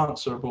 They're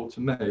answerable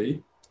to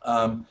me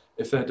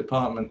if their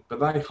department, but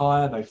they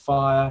hire, they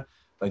fire,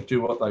 they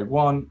do what they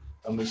want,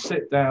 and we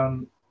sit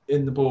down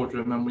in the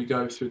boardroom and we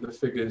go through the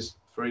figures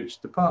for each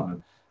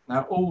department.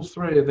 Now, all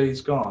 3 of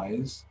these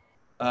guys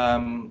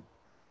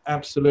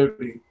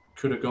absolutely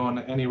could have gone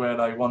anywhere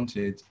they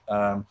wanted.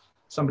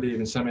 Somebody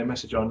even sent me a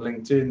message on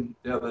LinkedIn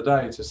the other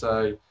day to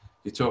say,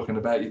 you're talking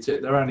about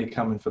they're only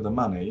coming for the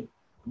money,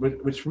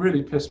 which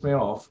really pissed me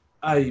off.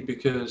 A,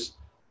 because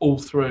all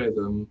 3 of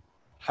them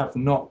have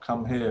not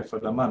come here for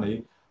the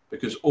money,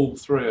 because all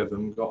 3 of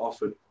them got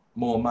offered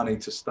more money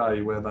to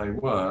stay where they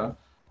were.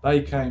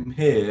 They came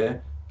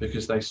here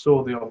because they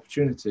saw the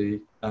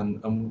opportunity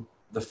and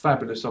the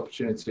fabulous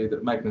opportunity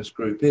that Magnus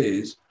Group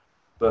is.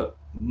 But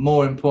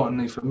more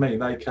importantly for me,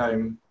 they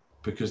came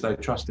because they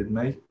trusted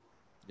me.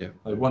 Yeah.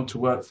 They want to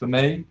work for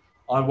me.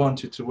 I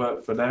wanted to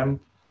work for them.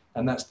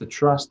 And that's the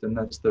trust and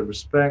that's the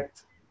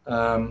respect.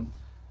 I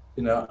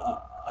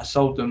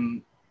sold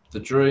them the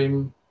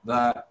dream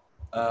that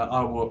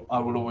I will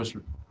always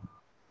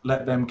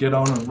let them get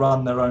on and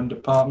run their own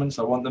departments.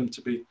 I want them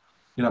to be,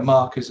 you know,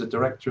 Mark is the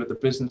director of the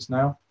business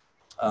now.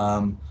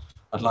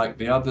 I'd like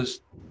the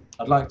others.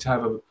 I'd like to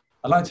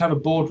have a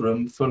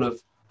boardroom full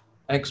of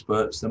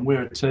experts, and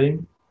we're a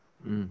team.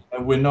 And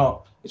we're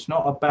not. It's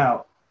not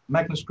about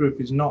Magnus Group.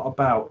 Is not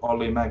about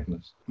Olly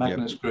Magnus.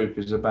 Magnus Group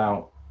is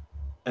about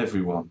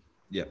everyone.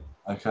 Yep.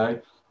 Okay.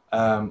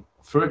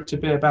 For it to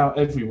be about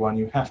everyone,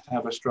 you have to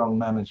have a strong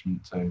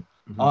management team.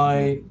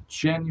 I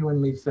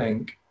genuinely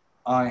think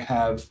I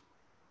have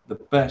the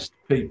best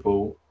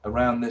people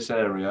around this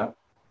area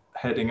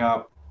heading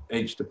up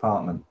each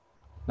department.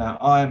 Now,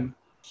 I'm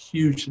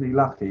hugely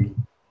lucky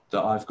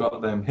that I've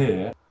got them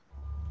here,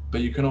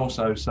 but you can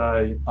also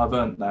say I've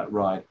earned that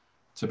right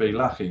to be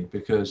lucky,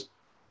 because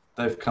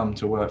they've come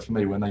to work for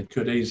me when they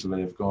could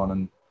easily have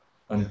gone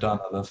and done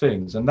other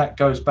things. And that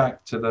goes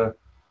back to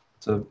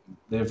the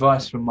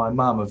advice from my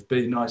mum of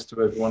be nice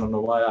to everyone on the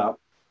way up,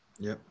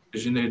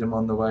 because you need them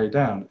on the way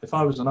down. If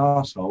I was an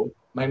arsehole,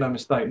 make no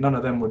mistake, none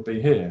of them would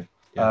be here.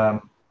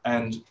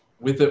 And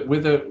with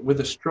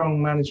a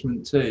strong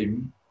management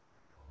team,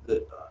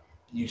 that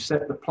you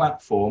set the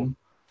platform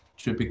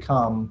to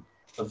become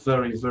a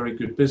very, very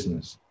good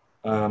business.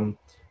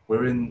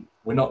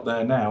 We're not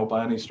there now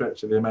by any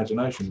stretch of the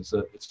imagination.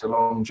 It's a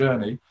long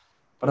journey,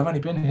 but I've only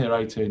been here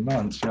 18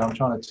 months. You know, I'm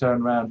trying to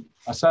turn around.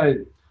 I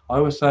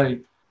always say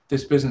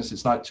this business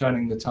is like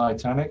turning the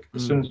Titanic.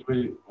 As soon as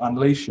we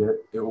unleash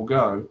it, it will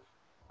go.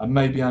 I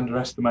maybe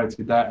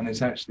underestimated that, and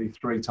it's actually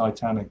 3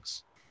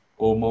 Titanics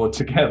or more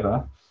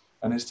together,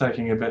 and it's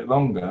taking a bit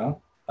longer.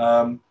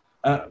 But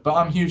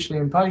I'm hugely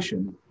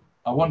impatient.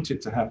 I want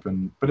it to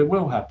happen, but it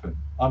will happen.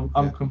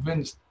 I'm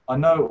convinced. I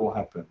know it will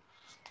happen.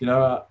 You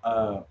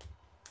know,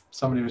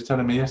 somebody was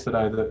telling me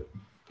yesterday that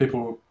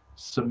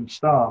some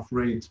staff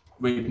read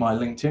my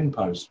LinkedIn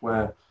post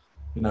where,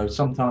 you know,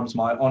 sometimes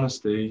my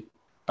honesty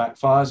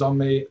backfires on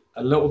me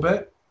a little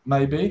bit,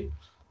 maybe,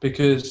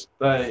 because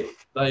they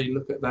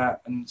look at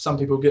that, and some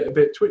people get a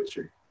bit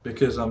twitchy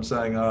because I'm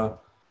saying,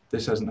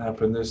 this hasn't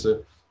happened,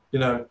 you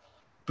know,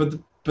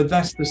 but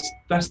that's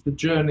the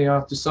journey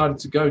I've decided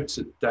to go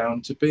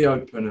down, to be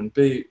open and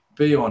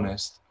be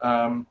honest.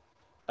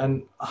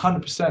 And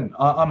 100%,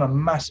 I'm a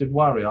massive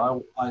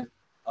worrier.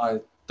 I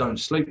don't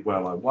sleep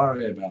well. I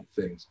worry about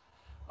things.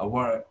 I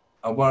worry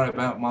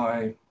about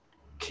my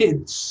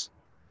kids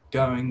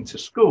going to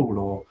school,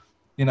 or,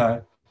 you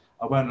know,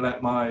 I won't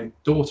let my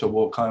daughter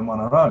walk home on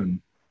her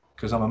own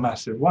because I'm a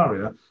massive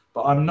worrier.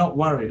 But I'm not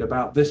worried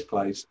about this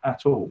place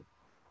at all.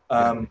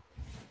 The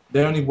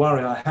only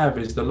worry I have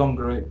is the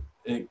longer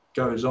it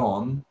goes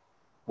on,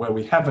 where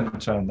we haven't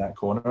turned that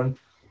corner, and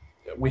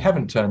we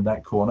haven't turned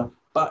that corner,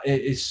 but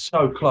it is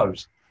so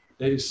close.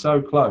 It is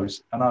so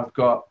close, and I've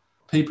got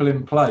people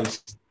in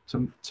place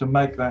to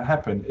make that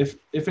happen. If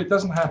it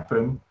doesn't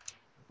happen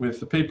with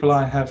the people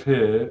I have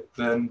here,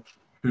 then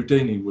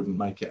Houdini wouldn't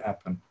make it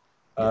happen.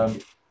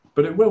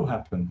 But it will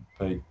happen,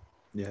 Pete.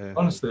 Yeah.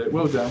 Honestly, it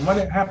will do. And when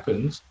it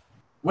happens,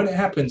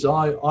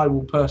 I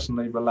will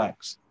personally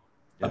relax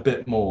a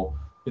bit more.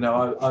 You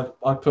know,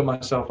 I put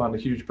myself under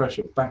huge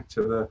pressure. Back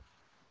to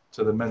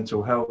the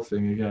mental health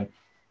thing again.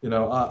 You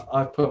know,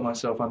 I've put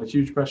myself under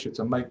huge pressure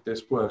to make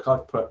this work.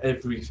 I've put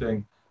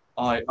everything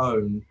I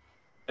own,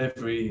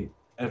 every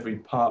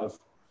part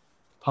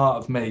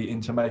of me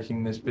into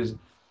making this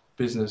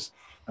business.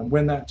 And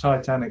when that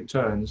Titanic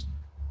turns,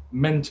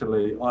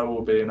 mentally, I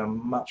will be in a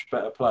much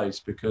better place,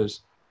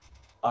 because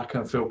I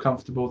can feel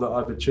comfortable that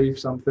I've achieved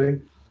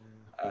something.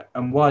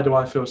 And why do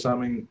I feel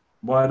something?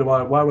 Why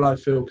will I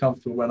feel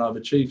comfortable when I've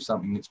achieved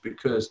something? It's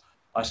because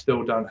I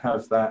still don't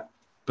have that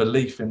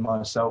belief in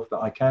myself that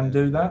I can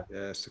do that.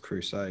 Yeah, it's the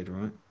crusade,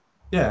 right?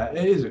 Yeah,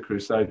 it is a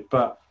crusade,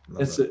 but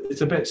it's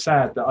a bit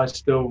sad that I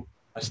still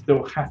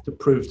have to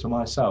prove to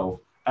myself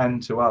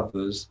and to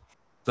others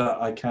that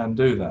I can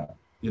do that.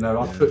 You know,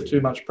 I put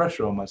too much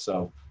pressure on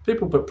myself.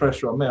 People put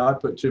pressure on me. I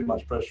put too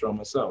much pressure on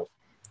myself.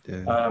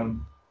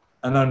 And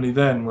only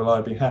then will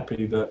I be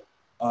happy that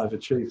I've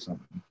achieved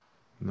something.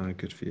 No,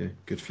 good for you.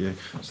 Good for you.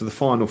 So the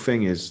final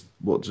thing is,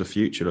 what does the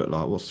future look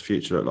like? What's the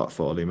future look like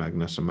for Olly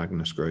Magnus and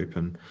Magnus Group?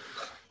 And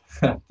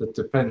that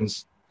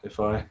depends if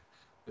I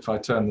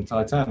turn the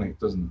Titanic,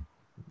 doesn't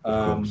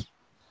it?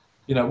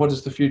 You know, what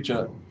does the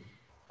future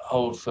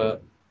hold for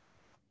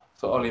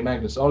Olly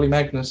Magnus? Olly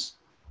Magnus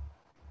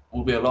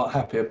will be a lot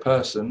happier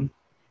person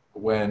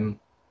when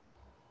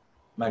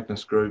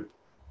Magnus Group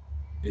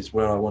is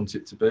where I want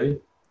it to be.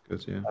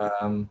 Good, yeah.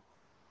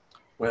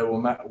 Where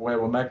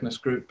will Magnus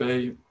Group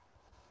be?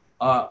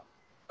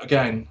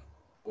 Again,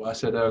 what I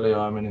said earlier,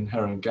 I'm an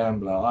inherent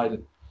gambler.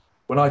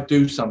 When I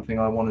do something,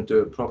 I want to do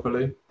it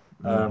properly.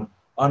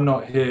 I'm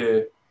not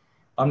here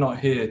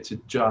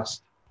to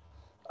just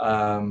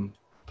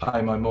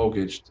pay my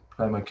mortgage,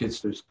 pay my kids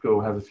through school,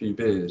 have a few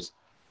beers.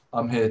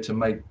 I'm here to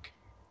make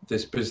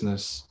this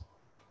business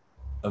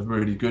a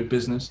really good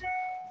business,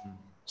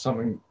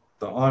 something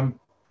that I'm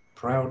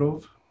proud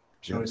of,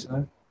 shall we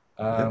say.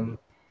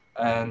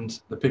 And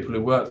the people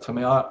who work for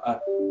me,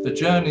 the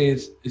journey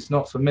is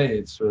not for me.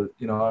 It's for,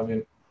 you know, I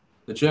mean,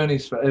 the journey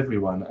is for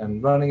everyone.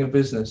 And running a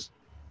business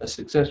a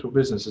successful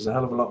business is a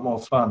hell of a lot more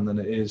fun than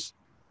it is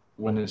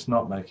when it's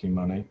not making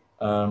money.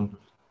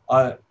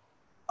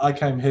 I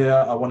came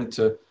here, I wanted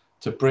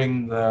to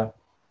bring the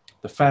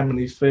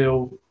family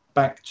feel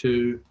back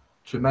to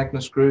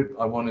Magnus Group.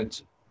 I wanted,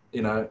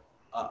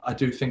 I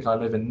do think I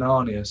live in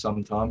Narnia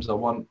sometimes. I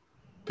want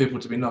people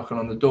to be knocking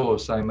on the door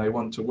saying they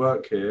want to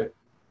work here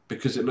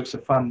because it looks a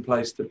fun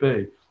place to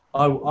be.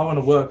 I want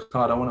to work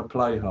hard, I want to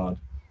play hard.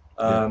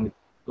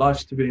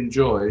 Life's to be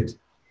enjoyed.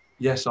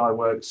 Yes, I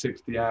work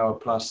 60-hour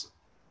plus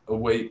a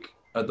week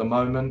at the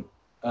moment.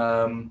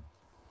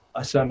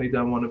 I certainly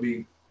don't want to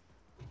be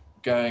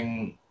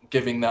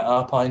giving that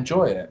up. I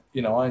enjoy it.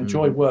 I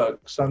enjoy work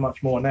so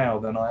much more now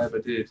than I ever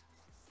did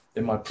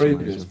in my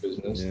previous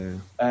business. Yeah.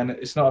 And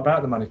it's not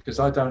about the money, because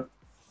I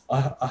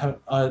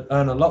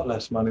earn a lot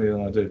less money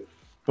than I do.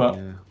 But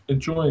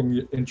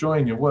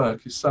enjoying your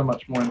work is so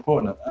much more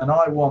important. And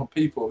I want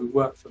people who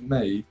work for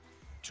me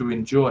to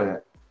enjoy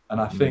it. And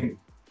I think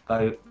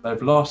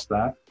they've lost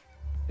that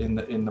in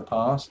the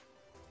past.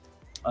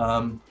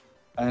 And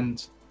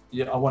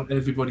I want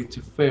everybody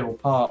to feel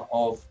part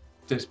of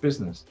this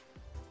business.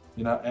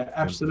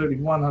 Absolutely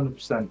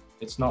 100%.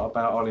 It's not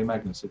about Olly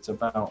Magnus. It's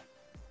about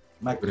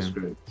Magnus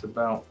Group. It's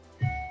about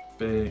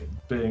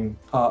being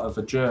part of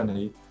a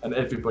journey, and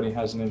everybody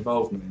has an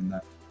involvement in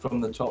that, from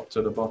the top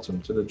to the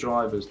bottom, to the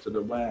drivers, to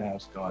the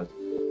warehouse guys.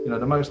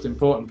 The most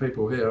important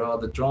people here are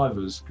the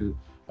drivers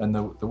and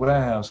the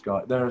warehouse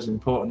guy. They're as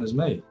important as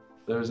me.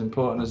 They're as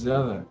important as the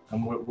other,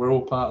 and we're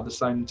all part of the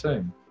same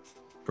team.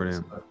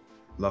 Brilliant. So,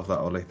 love that,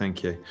 Olly.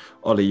 Thank you.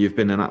 Olly, you've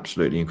been an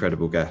absolutely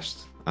incredible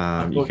guest.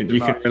 You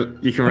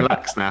can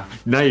relax now.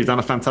 No, you've done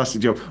a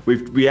fantastic job.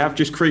 We have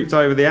just creeped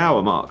over the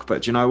hour mark,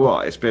 but do you know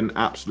what? It's been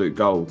absolute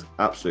gold.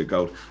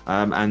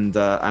 And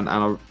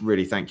I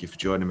really thank you for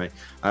joining me.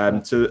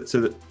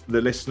 To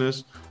the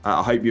listeners,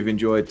 I hope you've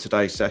enjoyed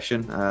today's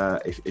session.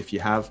 If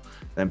you have,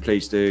 then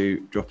please do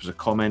drop us a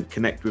comment.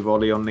 Connect with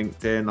Olly on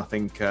LinkedIn. I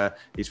think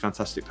he's a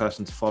fantastic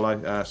person to follow.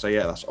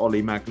 That's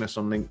Olly Magnus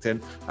on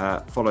LinkedIn.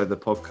 Follow the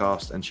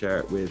podcast and share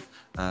it with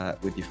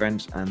your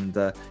friends. And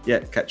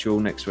catch you all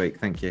next week.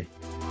 Thank you.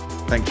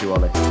 Thank you,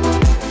 Olly.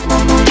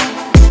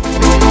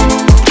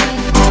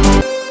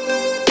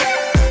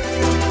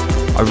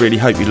 I really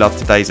hope you loved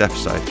today's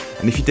episode.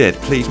 And if you did,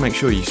 please make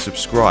sure you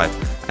subscribe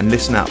and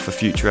listen out for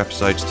future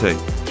episodes too.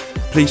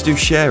 Please do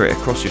share it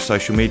across your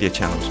social media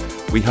channels.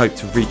 We hope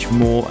to reach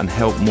more and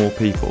help more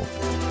people.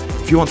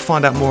 If you want to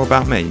find out more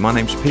about me, my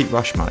name's Pete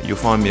Rushmer. You'll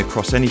find me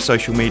across any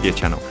social media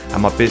channel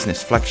and my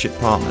business Flagship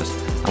Partners,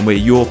 and we're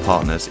your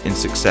partners in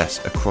success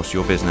across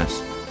your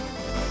business.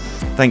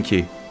 Thank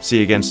you. See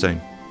you again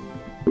soon.